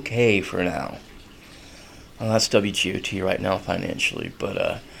okay for now. Well, that's WGOT right now financially,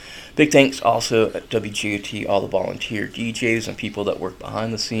 but big thanks also at WGOT, all the volunteer DJs and people that work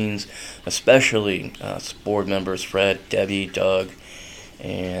behind the scenes, especially board members Fred, Debbie, Doug,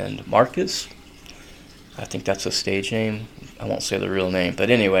 and Marcus. I think that's a stage name. I won't say the real name, but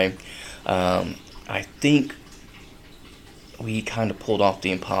anyway, I think we kind of pulled off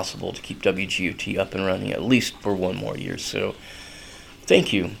the impossible to keep WGOT up and running at least for one more year. So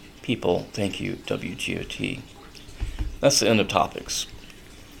thank you, people. Thank you, WGOT. That's the end of topics.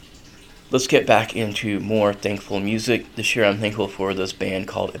 Let's get back into more thankful music. This year I'm thankful for this band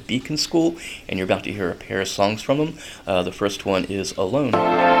called A Beacon School, and you're about to hear a pair of songs from them. The first one is Alone.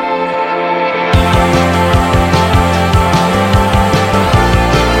 My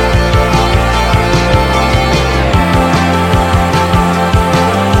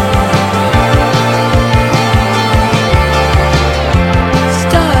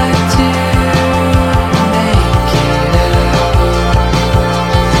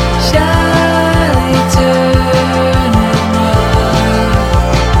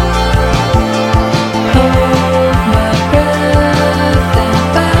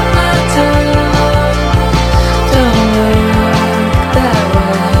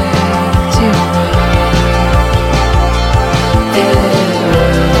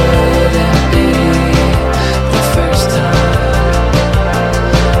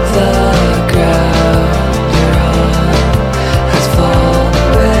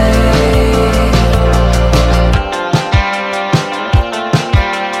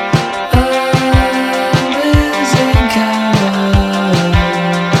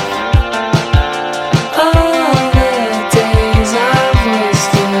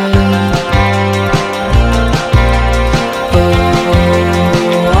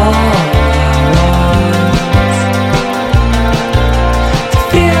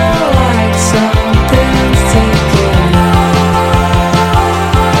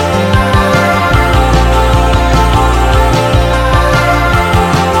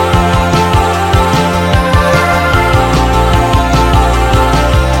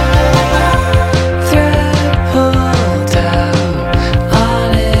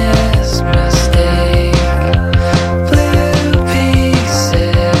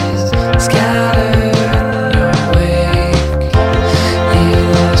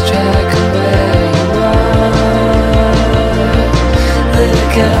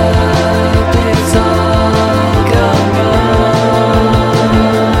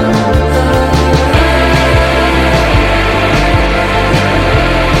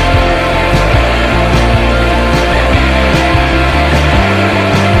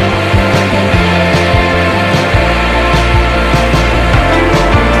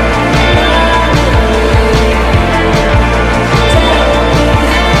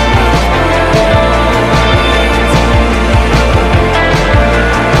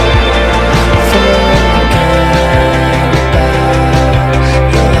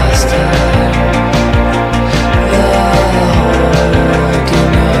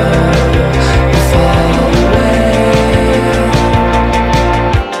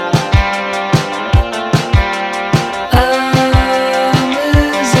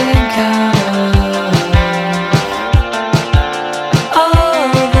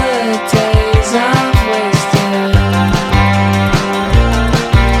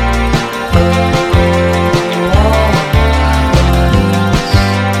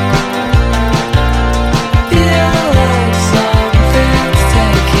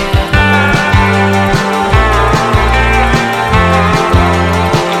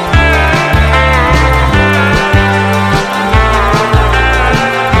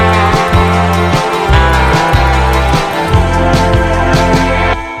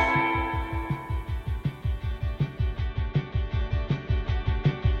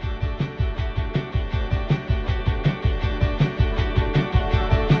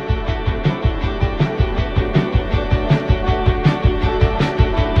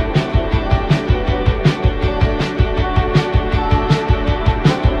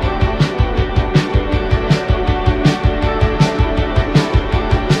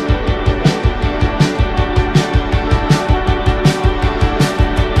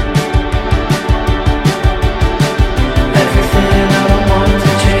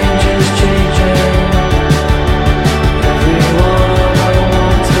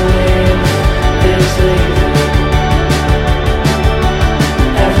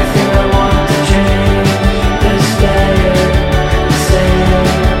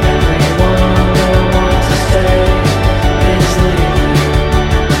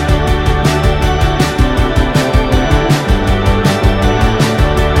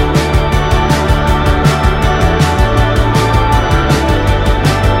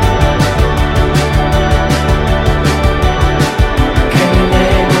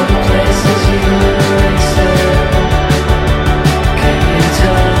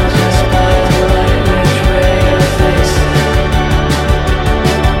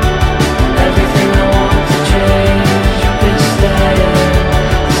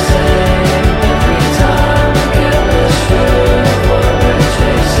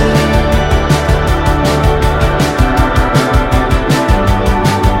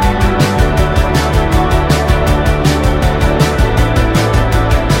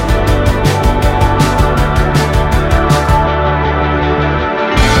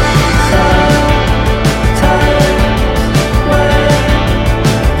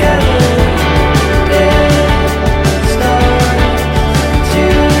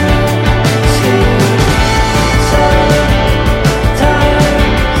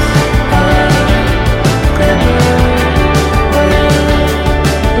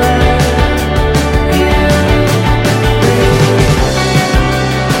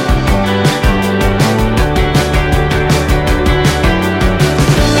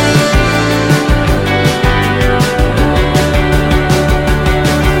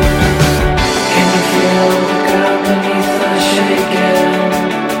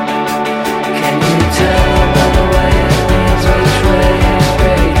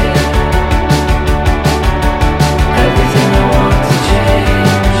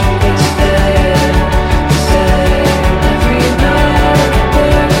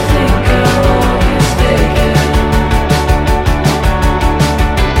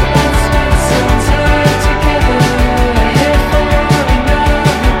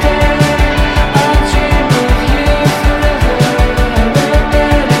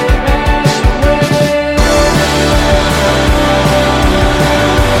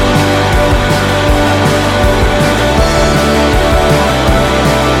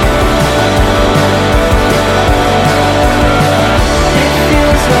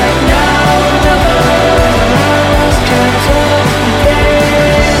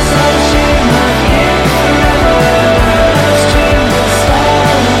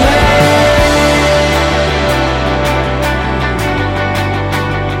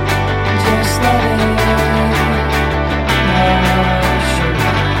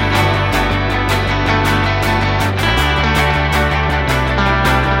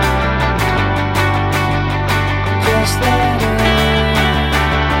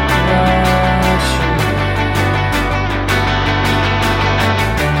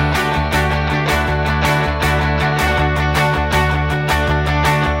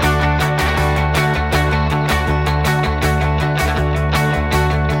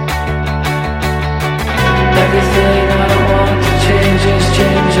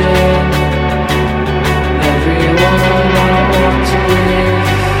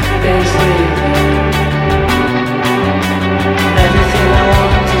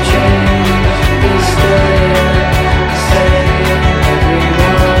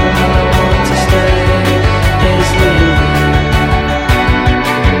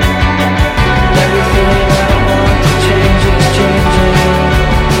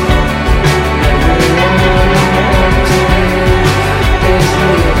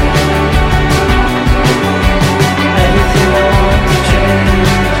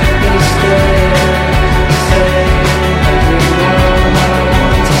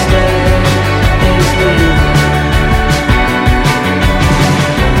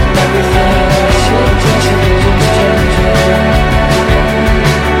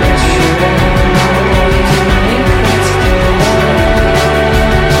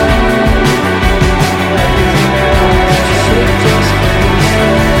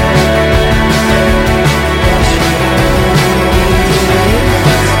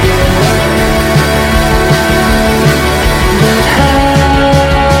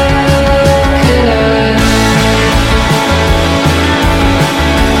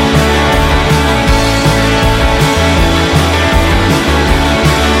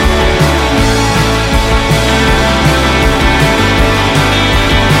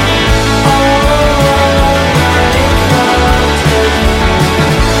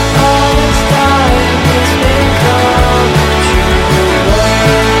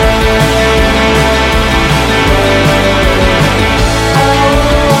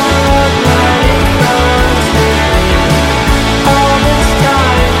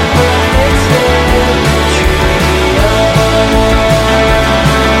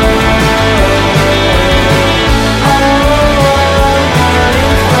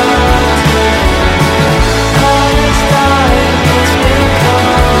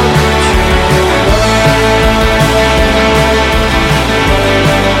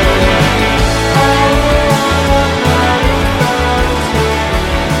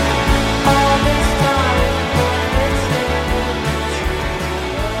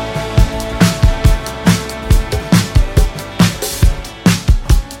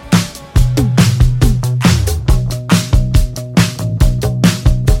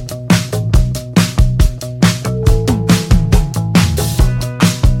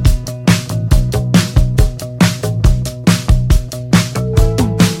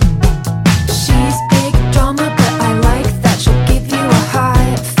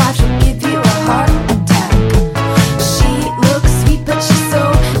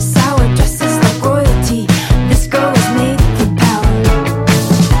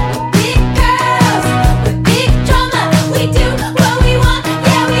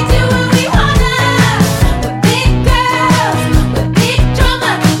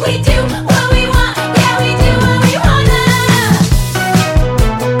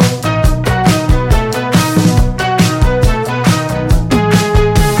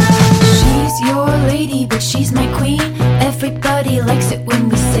likes it when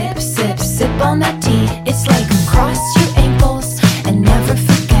we sip, sip, sip on that tea. It's like cross your ankles and never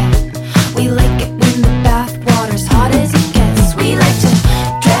forget. We like it when the bath water's hot as it gets. We like to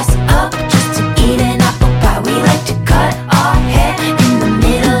dress up just to eat an apple pie. We like to cut our hair in the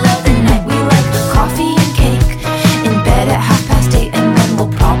middle of the night. We like coffee and cake in bed at 8:30, and then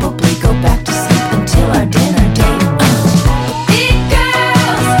we'll probably go back to sleep until our dinner date. Big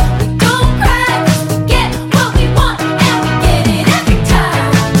girls, we don't cry 'cause we get what we want and we get it every time.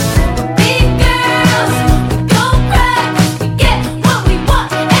 Big girls, we don't cry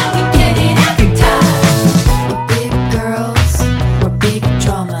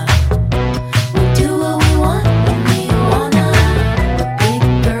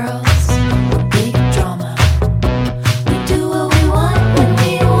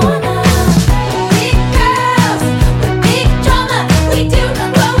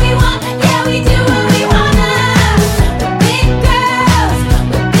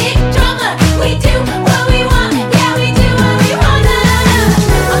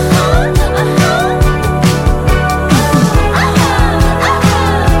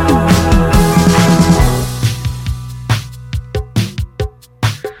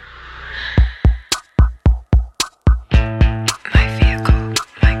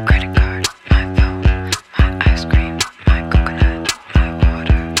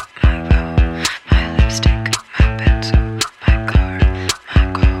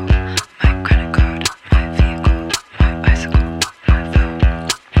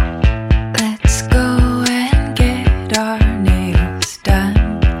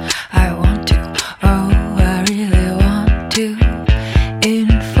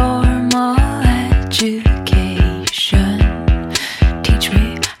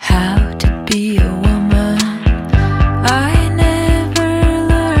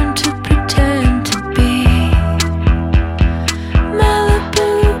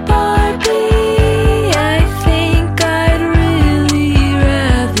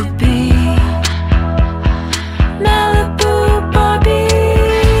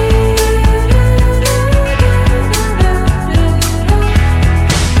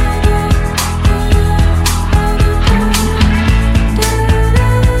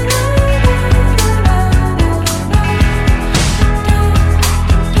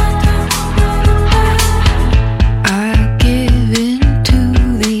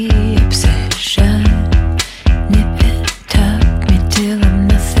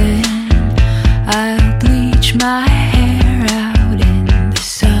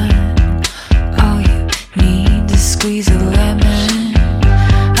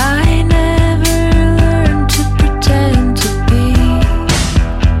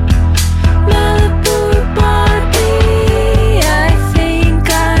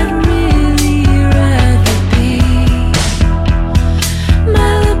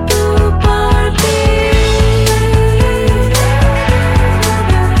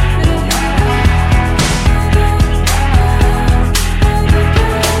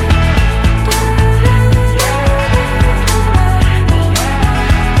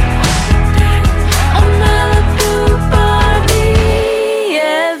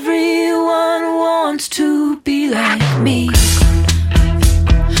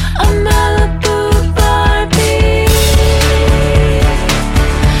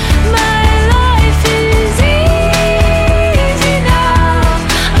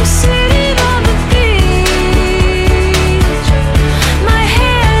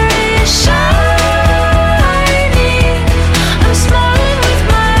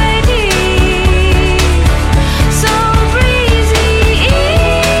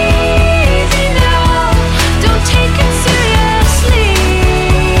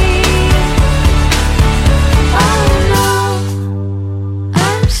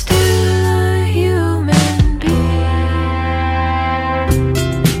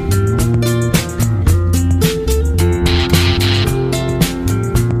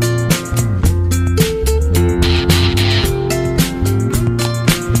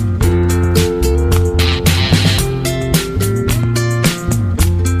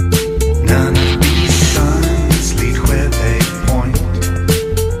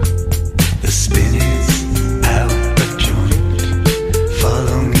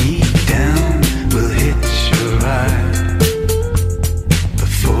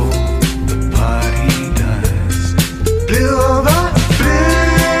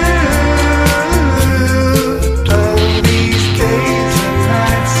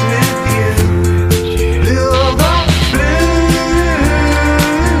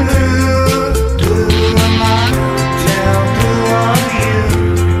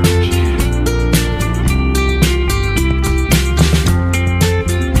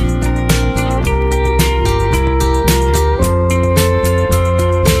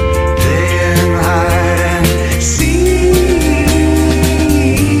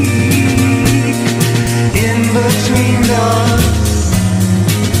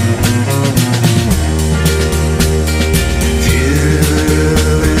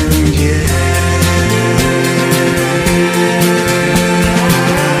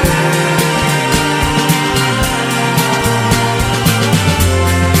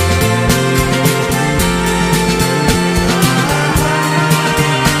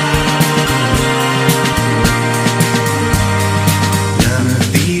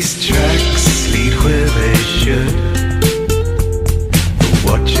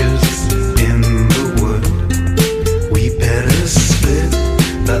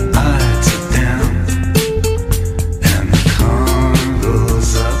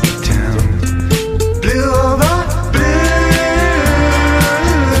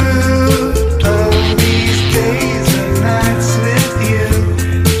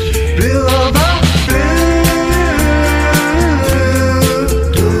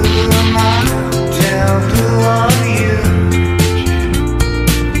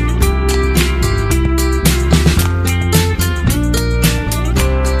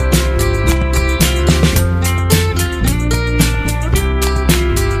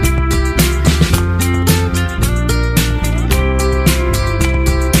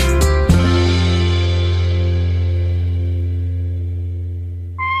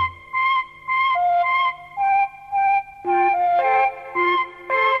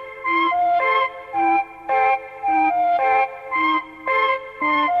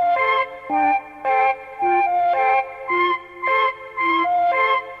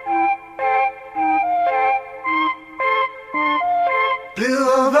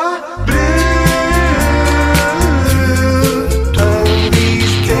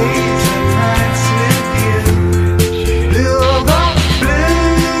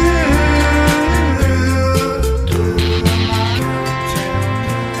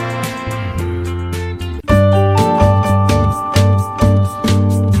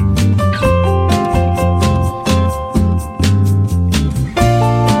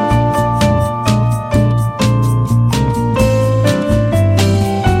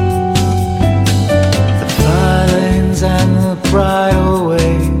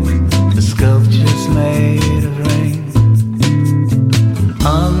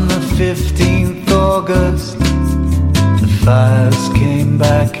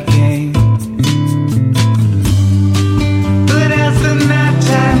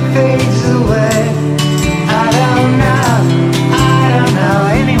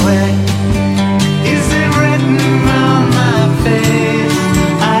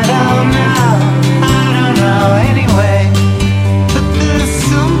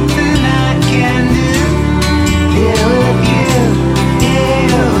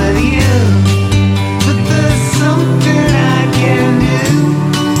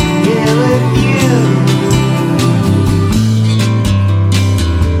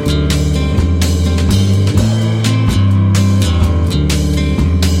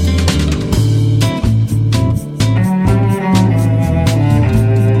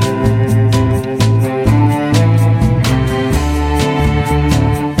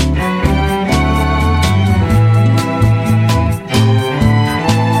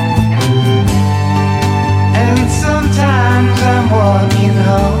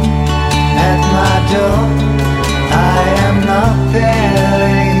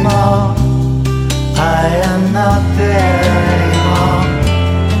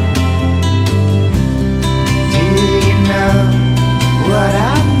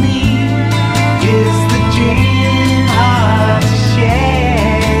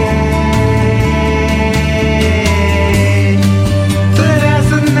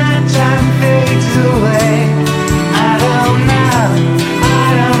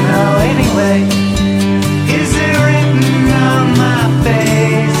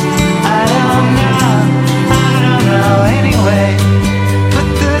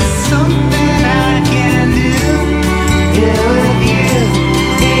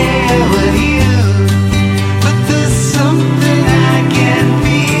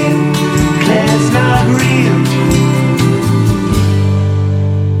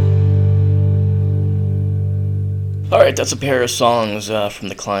That's a pair of songs from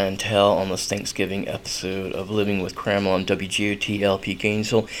the Clientele on this Thanksgiving episode of Living with Cramela on WGOT-LP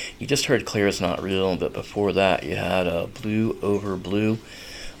Gainesville. You just heard Claire's Not Real, but before that you had Blue Over Blue.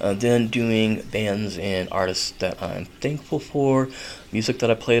 Then doing bands and artists that I'm thankful for, music that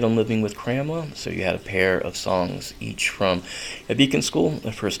I played on Living with Cramela. So you had a pair of songs each from A Beacon School.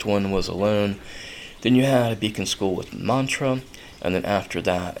 The first one was Alone. Then you had A Beacon School with Mantra. And then after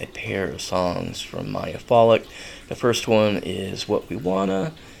that, a pair of songs from Maya Folic. The first one is What We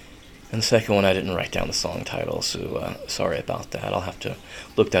Wanna. And the second one, I didn't write down the song title, so sorry about that. I'll have to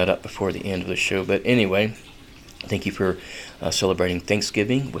look that up before the end of the show. But anyway, thank you for celebrating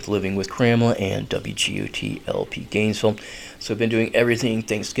Thanksgiving with Living with Cramela and WGOT-LP Gainesville. So I've been doing everything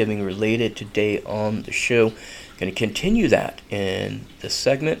Thanksgiving related today on the show. Going to continue that in this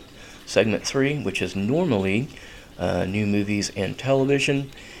segment 3, which is normally new movies and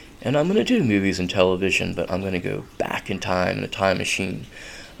television. And I'm going to do movies and television, but I'm going to go back in time in a time machine,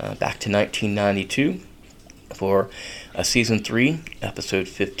 back to 1992 for Season 3, Episode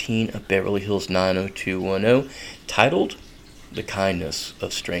 15 of Beverly Hills 90210, titled The Kindness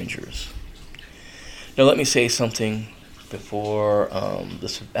of Strangers. Now let me say something before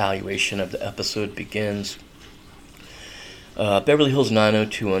this evaluation of the episode begins. Beverly Hills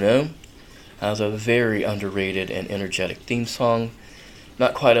 90210 has a very underrated and energetic theme song.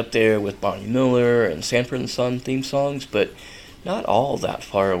 Not quite up there with Barney Miller and Sanford & Son theme songs, but not all that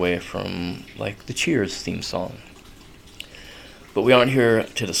far away from, like, the Cheers theme song. But we aren't here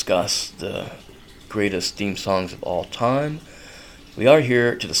to discuss the greatest theme songs of all time. We are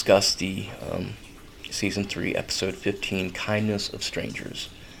here to discuss the Season 3, Episode 15, Kindness of Strangers.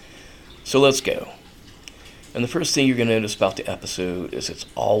 So let's go. And the first thing you're going to notice about the episode is it's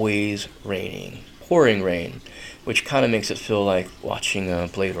always raining, pouring rain, which kind of makes it feel like watching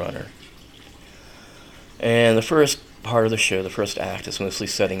Blade Runner. And the first part of the show, the first act, is mostly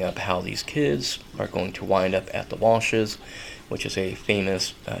setting up how these kids are going to wind up at the Walshes, which is a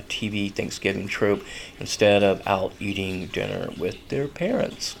famous TV Thanksgiving trope, instead of out eating dinner with their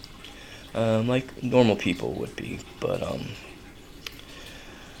parents, like normal people would be. But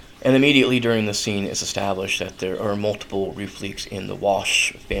and immediately during the scene, it's established that there are multiple roof leaks in the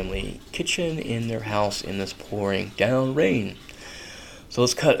Walsh family kitchen in their house in this pouring down rain. So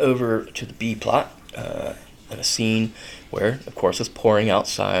let's cut over to the B plot, and a scene where, of course, it's pouring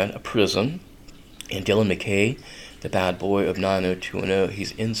outside a prison, and Dylan McKay, the bad boy of 90210,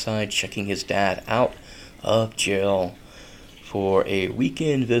 he's inside checking his dad out of jail for a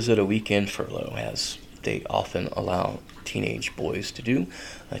weekend visit, a weekend furlough, as they often allow teenage boys to do,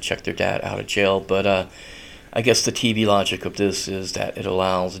 check their dad out of jail. But I guess the TV logic of this is that it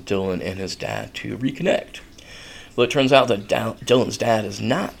allows Dylan and his dad to reconnect. Well, it turns out that Dylan's dad is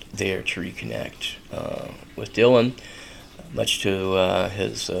not there to reconnect with Dylan, much to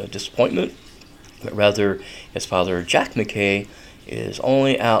his disappointment, but rather his father, Jack McKay, is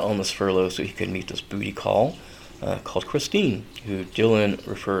only out on this furlough so he could meet this booty call called Christine, who Dylan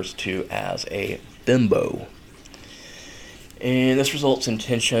refers to as a bimbo. And this results in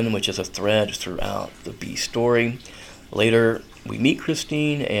tension, which is a thread throughout the B story. Later, we meet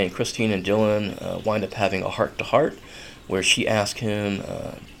Christine, and Christine and Dylan wind up having a heart-to-heart, where she asks him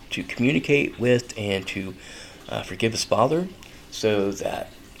to communicate with and to forgive his father so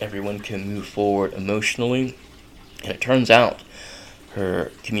that everyone can move forward emotionally. And it turns out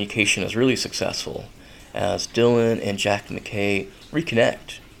her communication is really successful, as Dylan and Jack McKay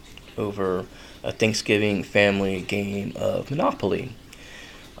reconnect over a Thanksgiving family game of Monopoly.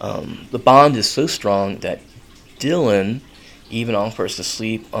 The bond is so strong that Dylan even offers to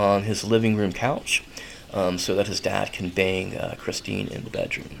sleep on his living room couch so that his dad can bang Christine in the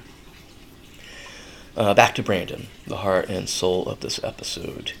bedroom. Back to Brandon, the heart and soul of this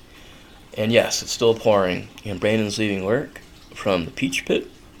episode. And yes, it's still pouring, and Brandon's leaving work from the Peach Pit,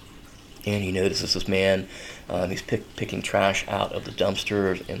 and he notices this man. He's picking trash out of the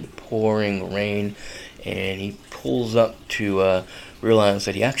dumpsters in the pouring rain, and he pulls up to realize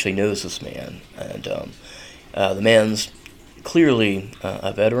that he actually knows this man. And the man's clearly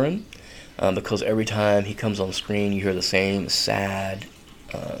a veteran, because every time he comes on screen, you hear the same sad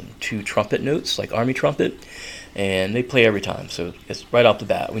 2 trumpet notes, like army trumpet, and they play every time. So it's right off the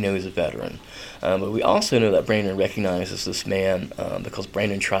bat, we know he's a veteran. But we also know that Brandon recognizes this man because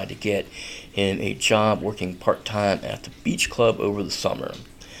Brandon tried to get him a job working part-time at the beach club over the summer.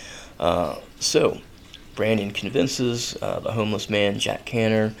 So Brandon convinces the homeless man, Jack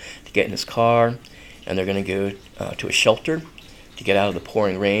Canner, to get in his car, and they're going to go to a shelter to get out of the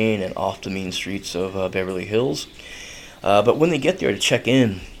pouring rain and off the mean streets of Beverly Hills. But when they get there to check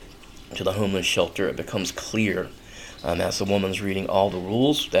in to the homeless shelter, it becomes clear as the woman's reading all the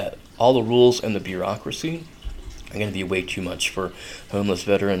rules and the bureaucracy are going to be way too much for homeless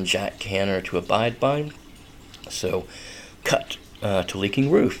veteran Jack Canner to abide by. So, cut to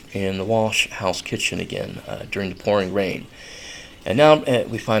leaking roof in the wash house kitchen again during the pouring rain. And now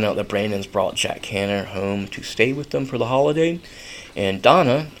we find out that Brandon's brought Jack Canner home to stay with them for the holiday. And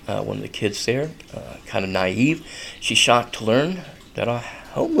Donna, one of the kids there, kind of naive, she's shocked to learn that a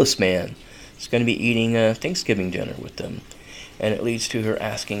homeless man is going to be eating Thanksgiving dinner with them. And it leads to her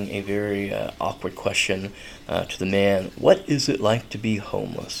asking a very awkward question to the man, what is it like to be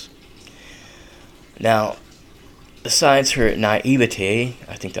homeless? Now, besides her naivete,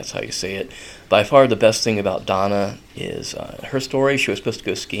 I think that's how you say it, by far the best thing about Donna is her story. She was supposed to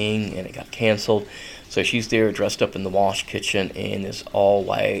go skiing and it got canceled. So she's there dressed up in the wash kitchen in this all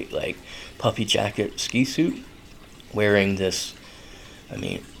white, like, puffy jacket ski suit, wearing this,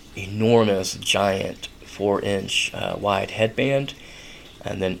 enormous, giant 4-inch wide headband,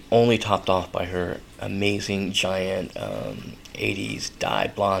 and then only topped off by her amazing, giant 80s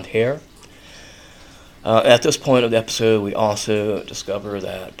dyed blonde hair. At this point of the episode, we also discover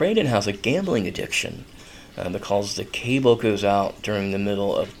that Brandon has a gambling addiction because the cable goes out during the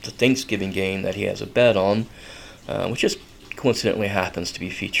middle of the Thanksgiving game that he has a bet on, which just coincidentally happens to be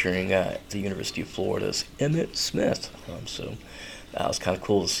featuring the University of Florida's Emmitt Smith. So that was kind of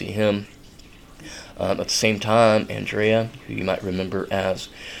cool to see him. At the same time, Andrea, who you might remember as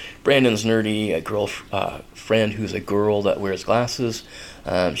Brandon's nerdy friend who's a girl that wears glasses,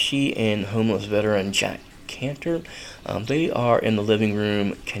 she and homeless veteran Jack Cantor, they are in the living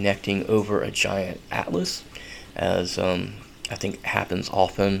room connecting over a giant atlas, as I think happens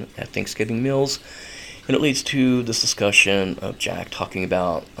often at Thanksgiving meals. And it leads to this discussion of Jack talking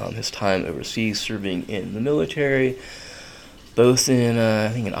about his time overseas serving in the military, both in, I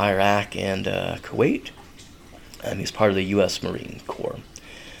think, in Iraq and Kuwait. He's part of the U.S. Marine Corps.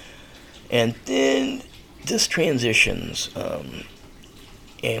 And then this transitions,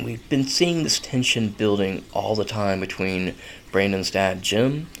 and we've been seeing this tension building all the time between Brandon's dad,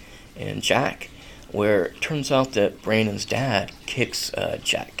 Jim, and Jack, where it turns out that Brandon's dad kicks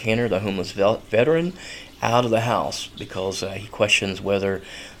Jack Canner, the homeless veteran, out of the house because he questions whether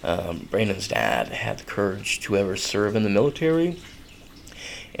Brandon's dad had the courage to ever serve in the military.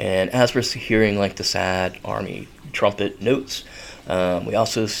 And as we're hearing like the sad Army trumpet notes, we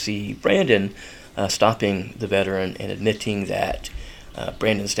also see Brandon stopping the veteran and admitting that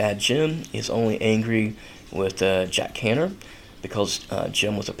Brandon's dad, Jim, is only angry with Jack Canner because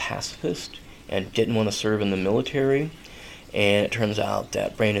Jim was a pacifist and didn't want to serve in the military. And it turns out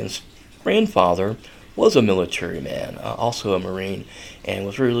that Brandon's grandfather was a military man, also a Marine, and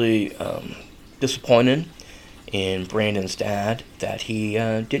was really disappointed in Brandon's dad that he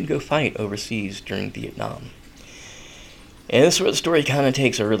didn't go fight overseas during Vietnam. And this is where the story kind of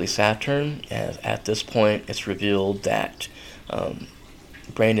takes a really sad turn, as at this point it's revealed that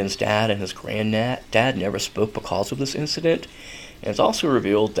Brandon's dad and his granddad never spoke because of this incident. And it's also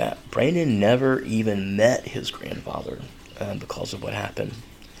revealed that Brandon never even met his grandfather because of what happened.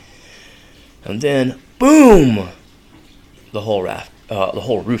 And then, boom! The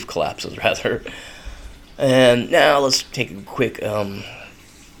whole roof collapses, rather. And now let's take a quick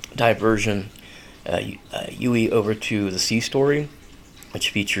diversion. Yui over to the C story, which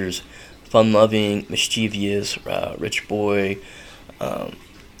features fun-loving, mischievous, rich boy,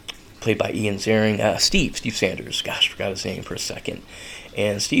 played by Ian Ziering, Steve Sanders. Gosh, forgot his name for a second.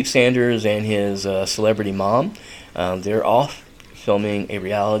 And Steve Sanders and his celebrity mom, they're off filming a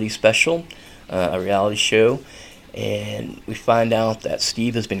reality special, a reality show, and we find out that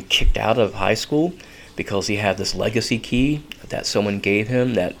Steve has been kicked out of high school because he had this legacy key that someone gave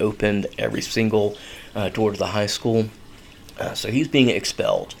him that opened every single door to the high school. So he's being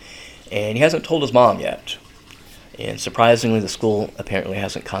expelled. And he hasn't told his mom yet. And surprisingly, the school apparently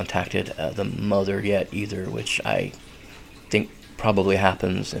hasn't contacted the mother yet either, which I think probably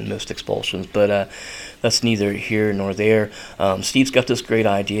happens in most expulsions. But that's neither here nor there. Steve's got this great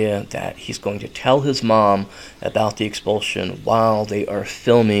idea that he's going to tell his mom about the expulsion while they are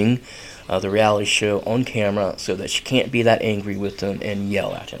filming the reality show on camera so that she can't be that angry with him and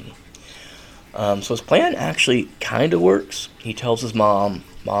yell at him. So his plan actually kind of works. He tells his mom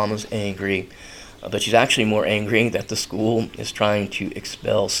is angry, but she's actually more angry that the school is trying to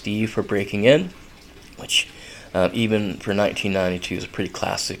expel Steve for breaking in, which even for 1992 is a pretty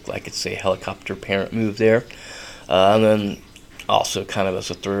classic, like it's a helicopter parent move there. And then also kind of as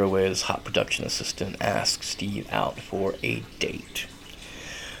a throwaway, this hot production assistant asks Steve out for a date.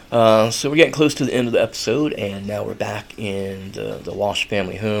 So we're getting close to the end of the episode, and now we're back in the Walsh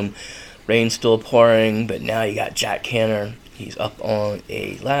family home. Rain's still pouring, but now you got Jack Canner. He's up on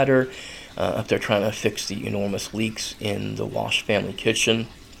a ladder, up there trying to fix the enormous leaks in the Wash family kitchen.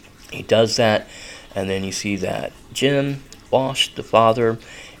 He does that, and then you see that Jim, Wash, the father,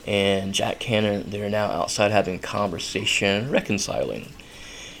 and Jack Canner, they're now outside having a conversation, reconciling.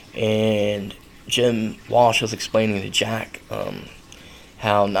 And Jim Wash is explaining to Jack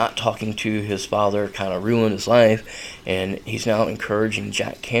how not talking to his father kind of ruined his life, and he's now encouraging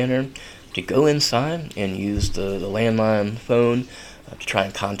Jack Canner to go inside and use the landline phone to try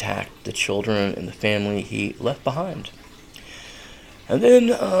and contact the children and the family he left behind. And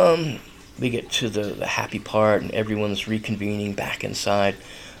then we get to the happy part, and everyone's reconvening back inside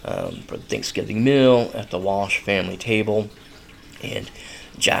for the Thanksgiving meal at the Wash family table. And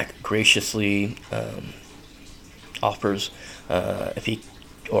Jack graciously offers asks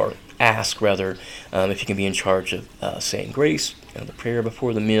if he can be in charge of saying grace and the prayer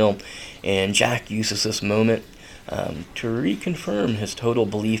before the meal. And Jack uses this moment to reconfirm his total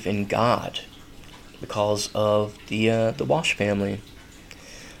belief in God because of the Wash family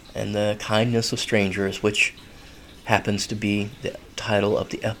and the kindness of strangers, which happens to be the title of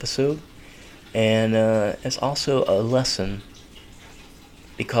the episode, and it's also a lesson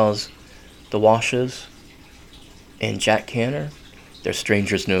because the Washes and Jack Canner, they're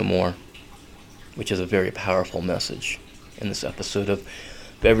strangers no more, which is a very powerful message in this episode of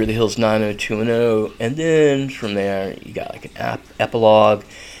Beverly Hills 90210. And then from there, you got like an epilogue.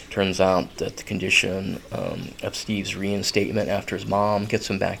 Turns out that the condition of Steve's reinstatement after his mom gets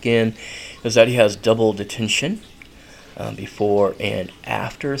him back in is that he has double detention before and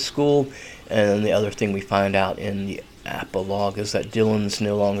after school. And then the other thing we find out in the epilogue is that Dylan's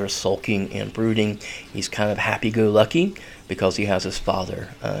no longer sulking and brooding. He's kind of happy-go-lucky because he has his father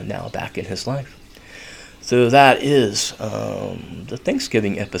now back in his life. So that is the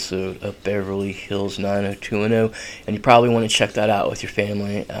Thanksgiving episode of Beverly Hills 90210, and you probably want to check that out with your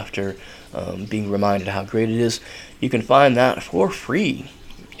family after being reminded how great it is. You can find that for free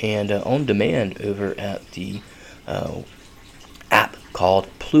and on demand over at the app called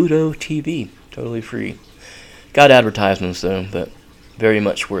Pluto TV. Totally free. Got advertisements though, but very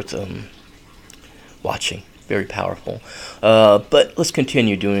much worth watching. Very powerful. But let's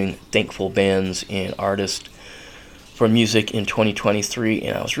continue doing thankful bands and artists for music in 2023.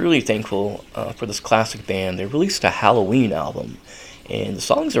 And I was really thankful for this classic band. They released a Halloween album, and the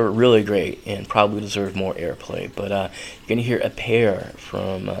songs are really great and probably deserve more airplay. But you're going to hear a pair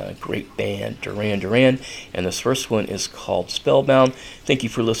from a great band, Duran, and this first one is called Spellbound. Thank you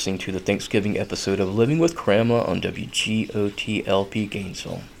for listening to the Thanksgiving episode of Living with Cramela on WGOTLP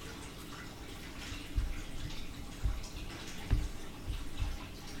Gainesville.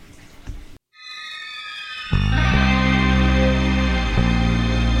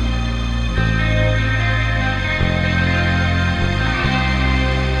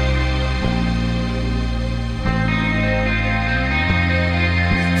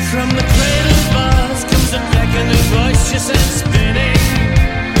 From the cradle bars comes a beckoning voice, just and spinning.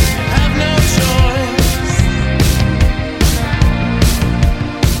 Have no choice.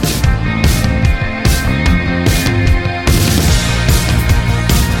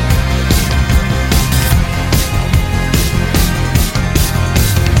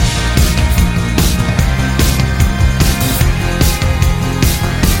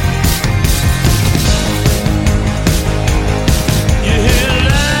 You hear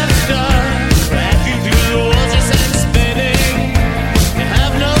laughter cracking through the walls, just and spinning.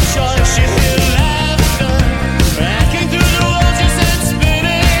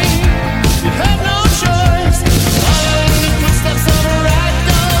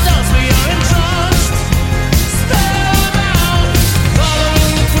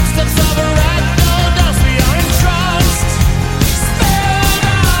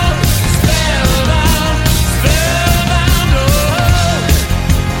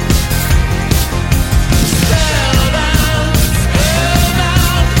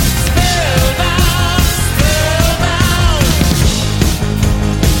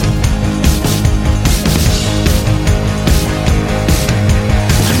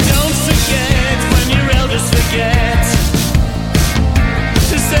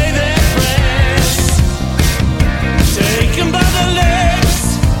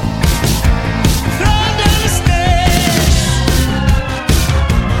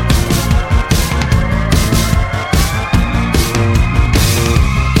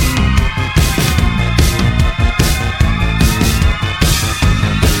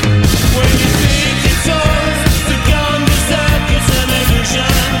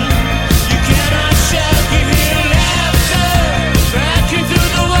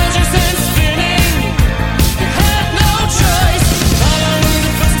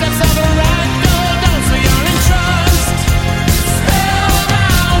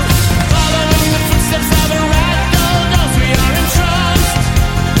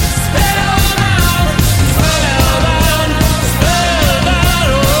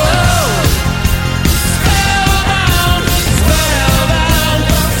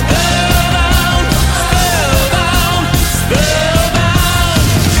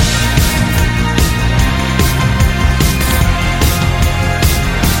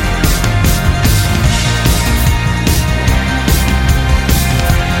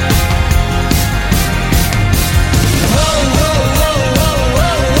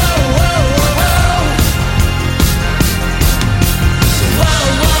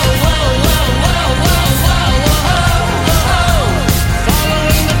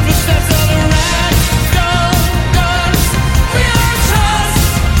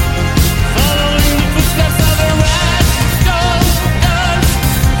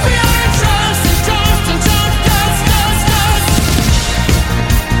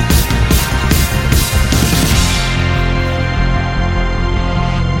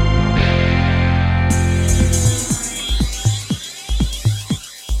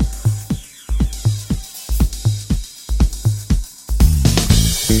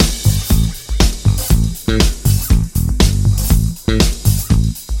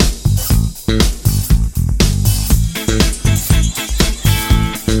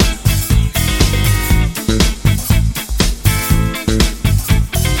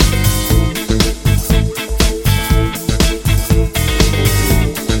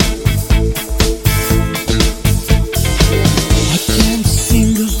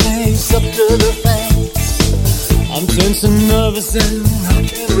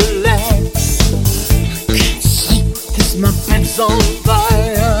 my bed's on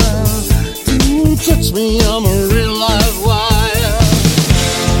fire. Don't touch me, I'm a real live wire.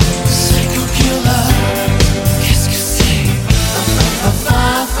 Psycho killer, qu'est-ce que c'est?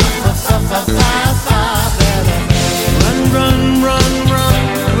 Run, run, run, run,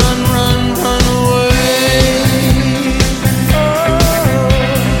 run, run, run away. Oh,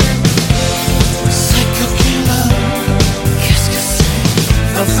 psycho killer, qu'est-ce que c'est?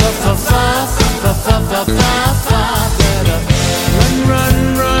 Run, run,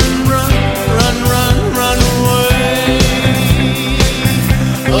 run, run, run, run, run away.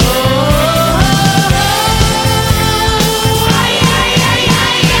 Oh,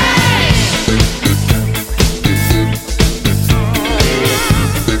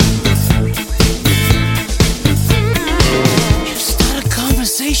 you start a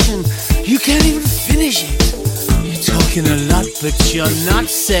conversation, you can't even finish it. You're talking a lot, but you're not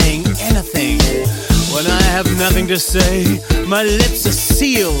saying anything. When I have nothing to say, my lips are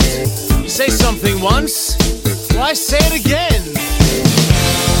sealed. You say something once, why say it again?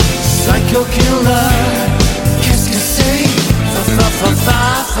 Psycho killer, qu'est-ce que c'est?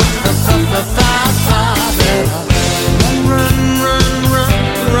 Run, run, run, run,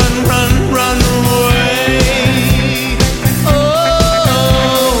 run, run, run away.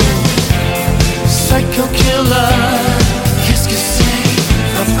 Oh, psycho killer, qu'est-ce que c'est?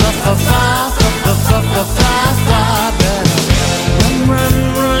 Run, run,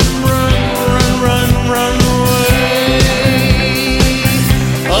 run, run, run, run, run away.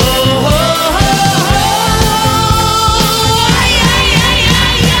 Oh, oh, oh, oh.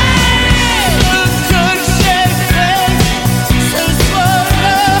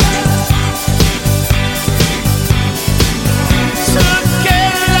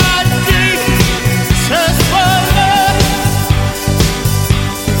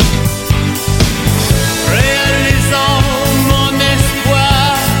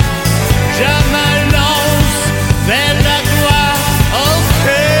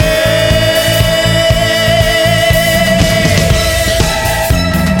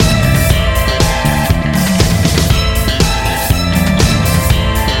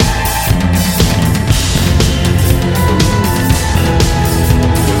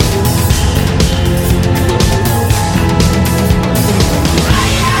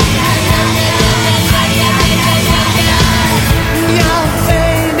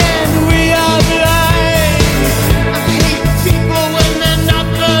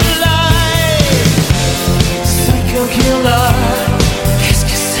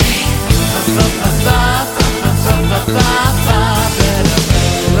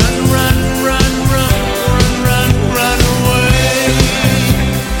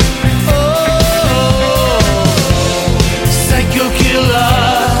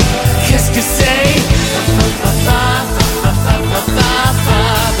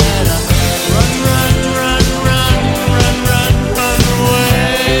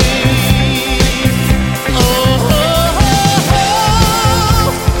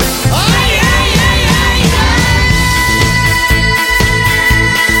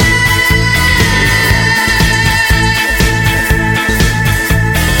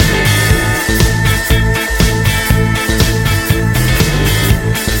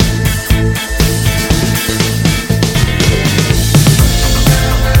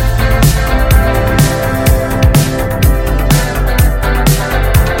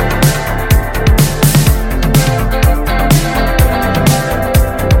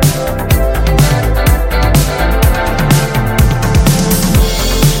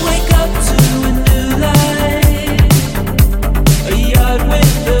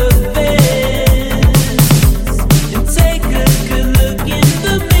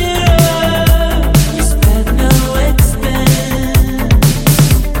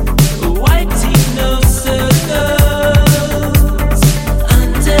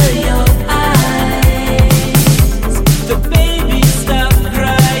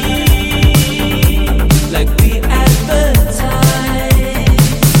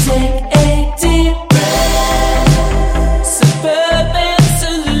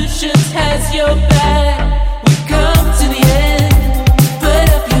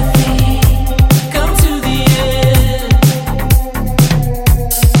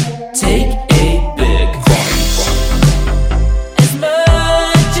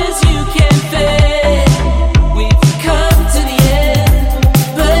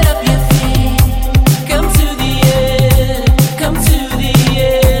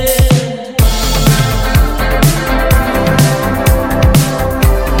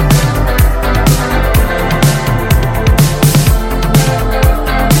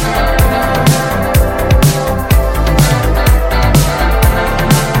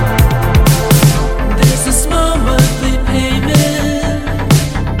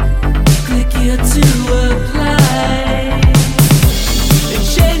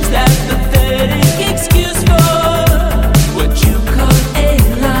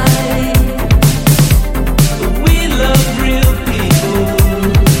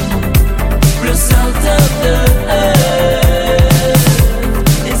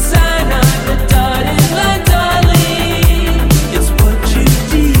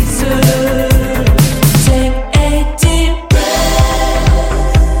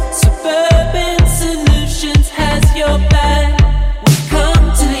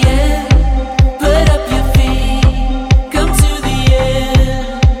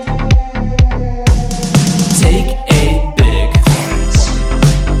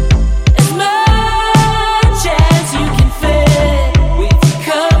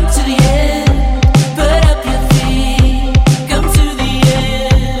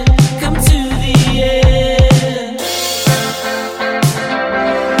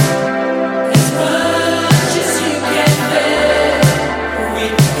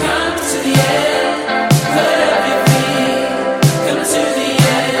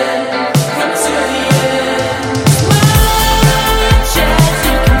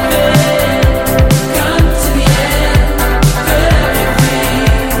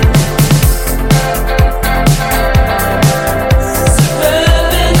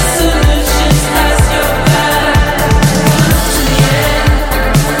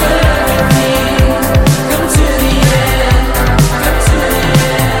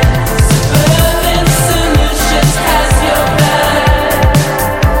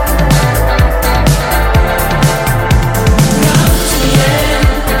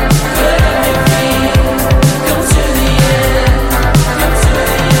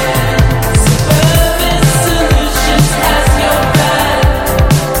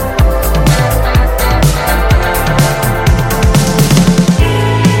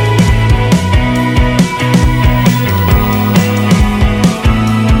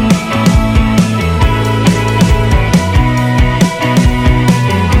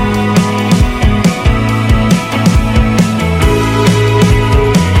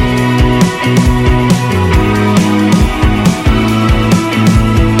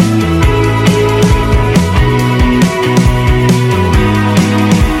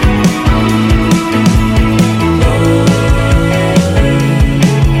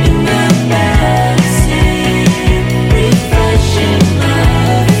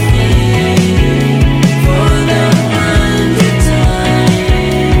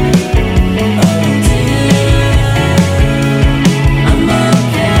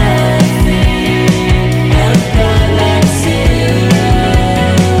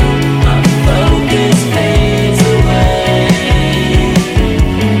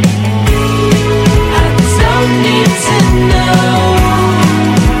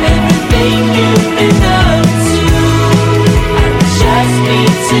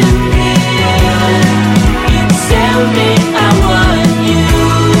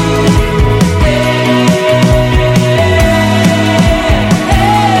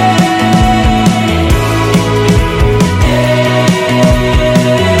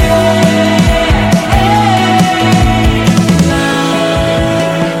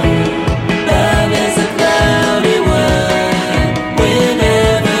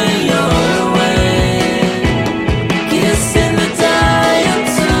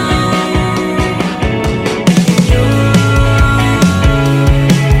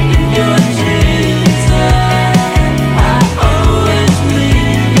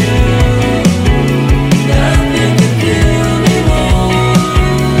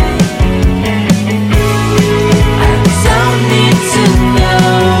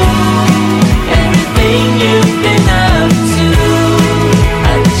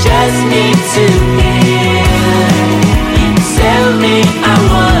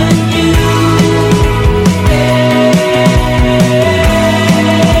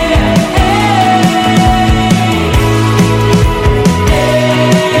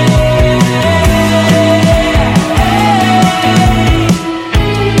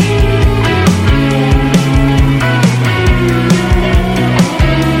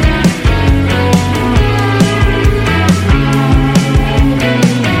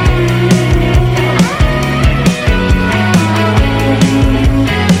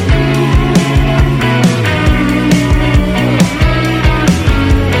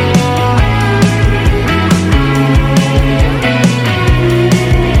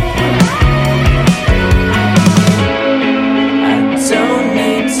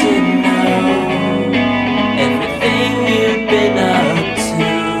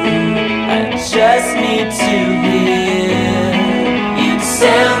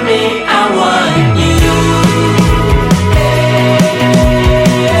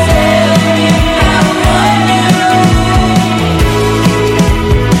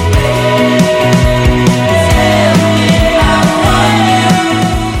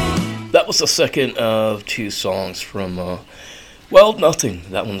 The second of two songs from, well, nothing.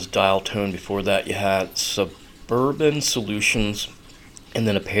 That one's Dial Tone. Before that, you had Suburban Solutions, and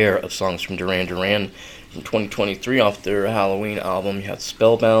then a pair of songs from Duran from 2023 off their Halloween album. You had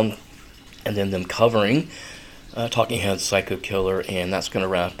Spellbound, and then them covering Talking Heads' Psycho Killer, and that's going to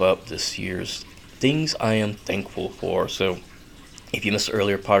wrap up this year's Things I Am Thankful For. So if you missed the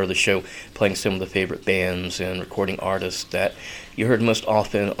earlier part of the show, playing some of the favorite bands and recording artists that you heard most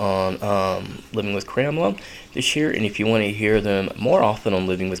often on Living with Cramela this year, and if you want to hear them more often on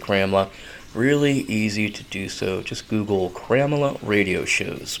Living with Cramela, really easy to do so. Just Google Cramela radio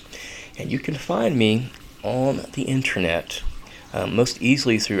shows, and you can find me on the internet, most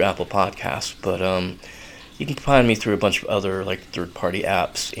easily through Apple Podcasts, but you can find me through a bunch of other like third-party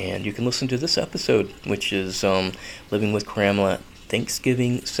apps, and you can listen to this episode, which is Living with Cramela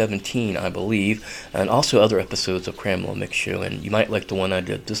Thanksgiving 17, I believe, and also other episodes of Cramela Mix Show. And you might like the one I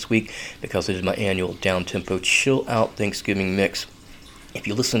did this week because it is my annual down-tempo chill-out Thanksgiving mix. If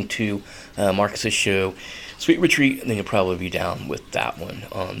you listen to Marcus's show, Sweet Retreat, then you'll probably be down with that one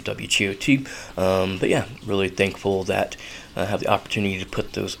on WGOT. But yeah, really thankful that I have the opportunity to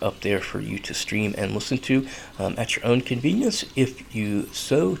put those up there for you to stream and listen to at your own convenience if you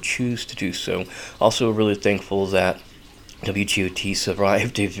so choose to do so. Also really thankful that WGOT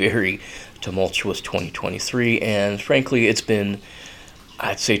survived a very tumultuous 2023, and frankly, it's been,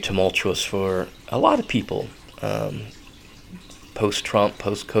 I'd say, tumultuous for a lot of people. Post-Trump,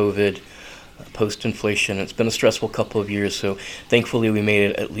 post-COVID, post-inflation. It's been a stressful couple of years, so thankfully we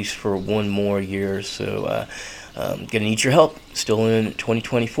made it at least for one more year. So gonna need your help still in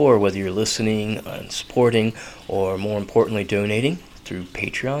 2024, whether you're listening and supporting, or more importantly, donating through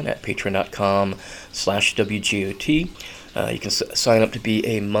Patreon at patreon.com/WGOT. You can sign up to be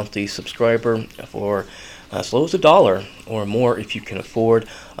a monthly subscriber for as low as $1 or more if you can afford.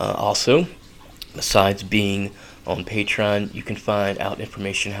 Also, besides being on Patreon, you can find out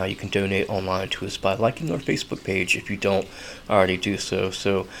information how you can donate online to us by liking our Facebook page if you don't already do so.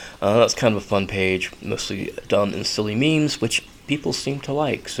 So that's kind of a fun page, mostly dumb and silly memes, which people seem to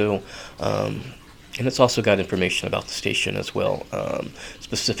like. So, and it's also got information about the station as well,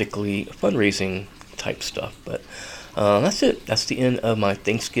 specifically fundraising type stuff. But that's it. That's the end of my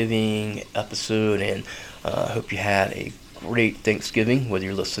Thanksgiving episode, and I hope you had a great Thanksgiving, whether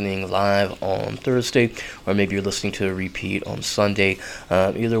you're listening live on Thursday or maybe you're listening to a repeat on Sunday.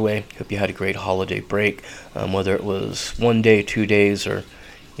 Either way, hope you had a great holiday break, whether it was 1 day, 2 days, or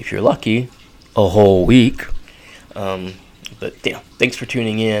if you're lucky, a whole week. But yeah, thanks for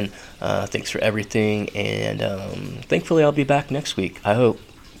tuning in. Thanks for everything, and thankfully I'll be back next week. I hope.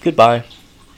 Goodbye.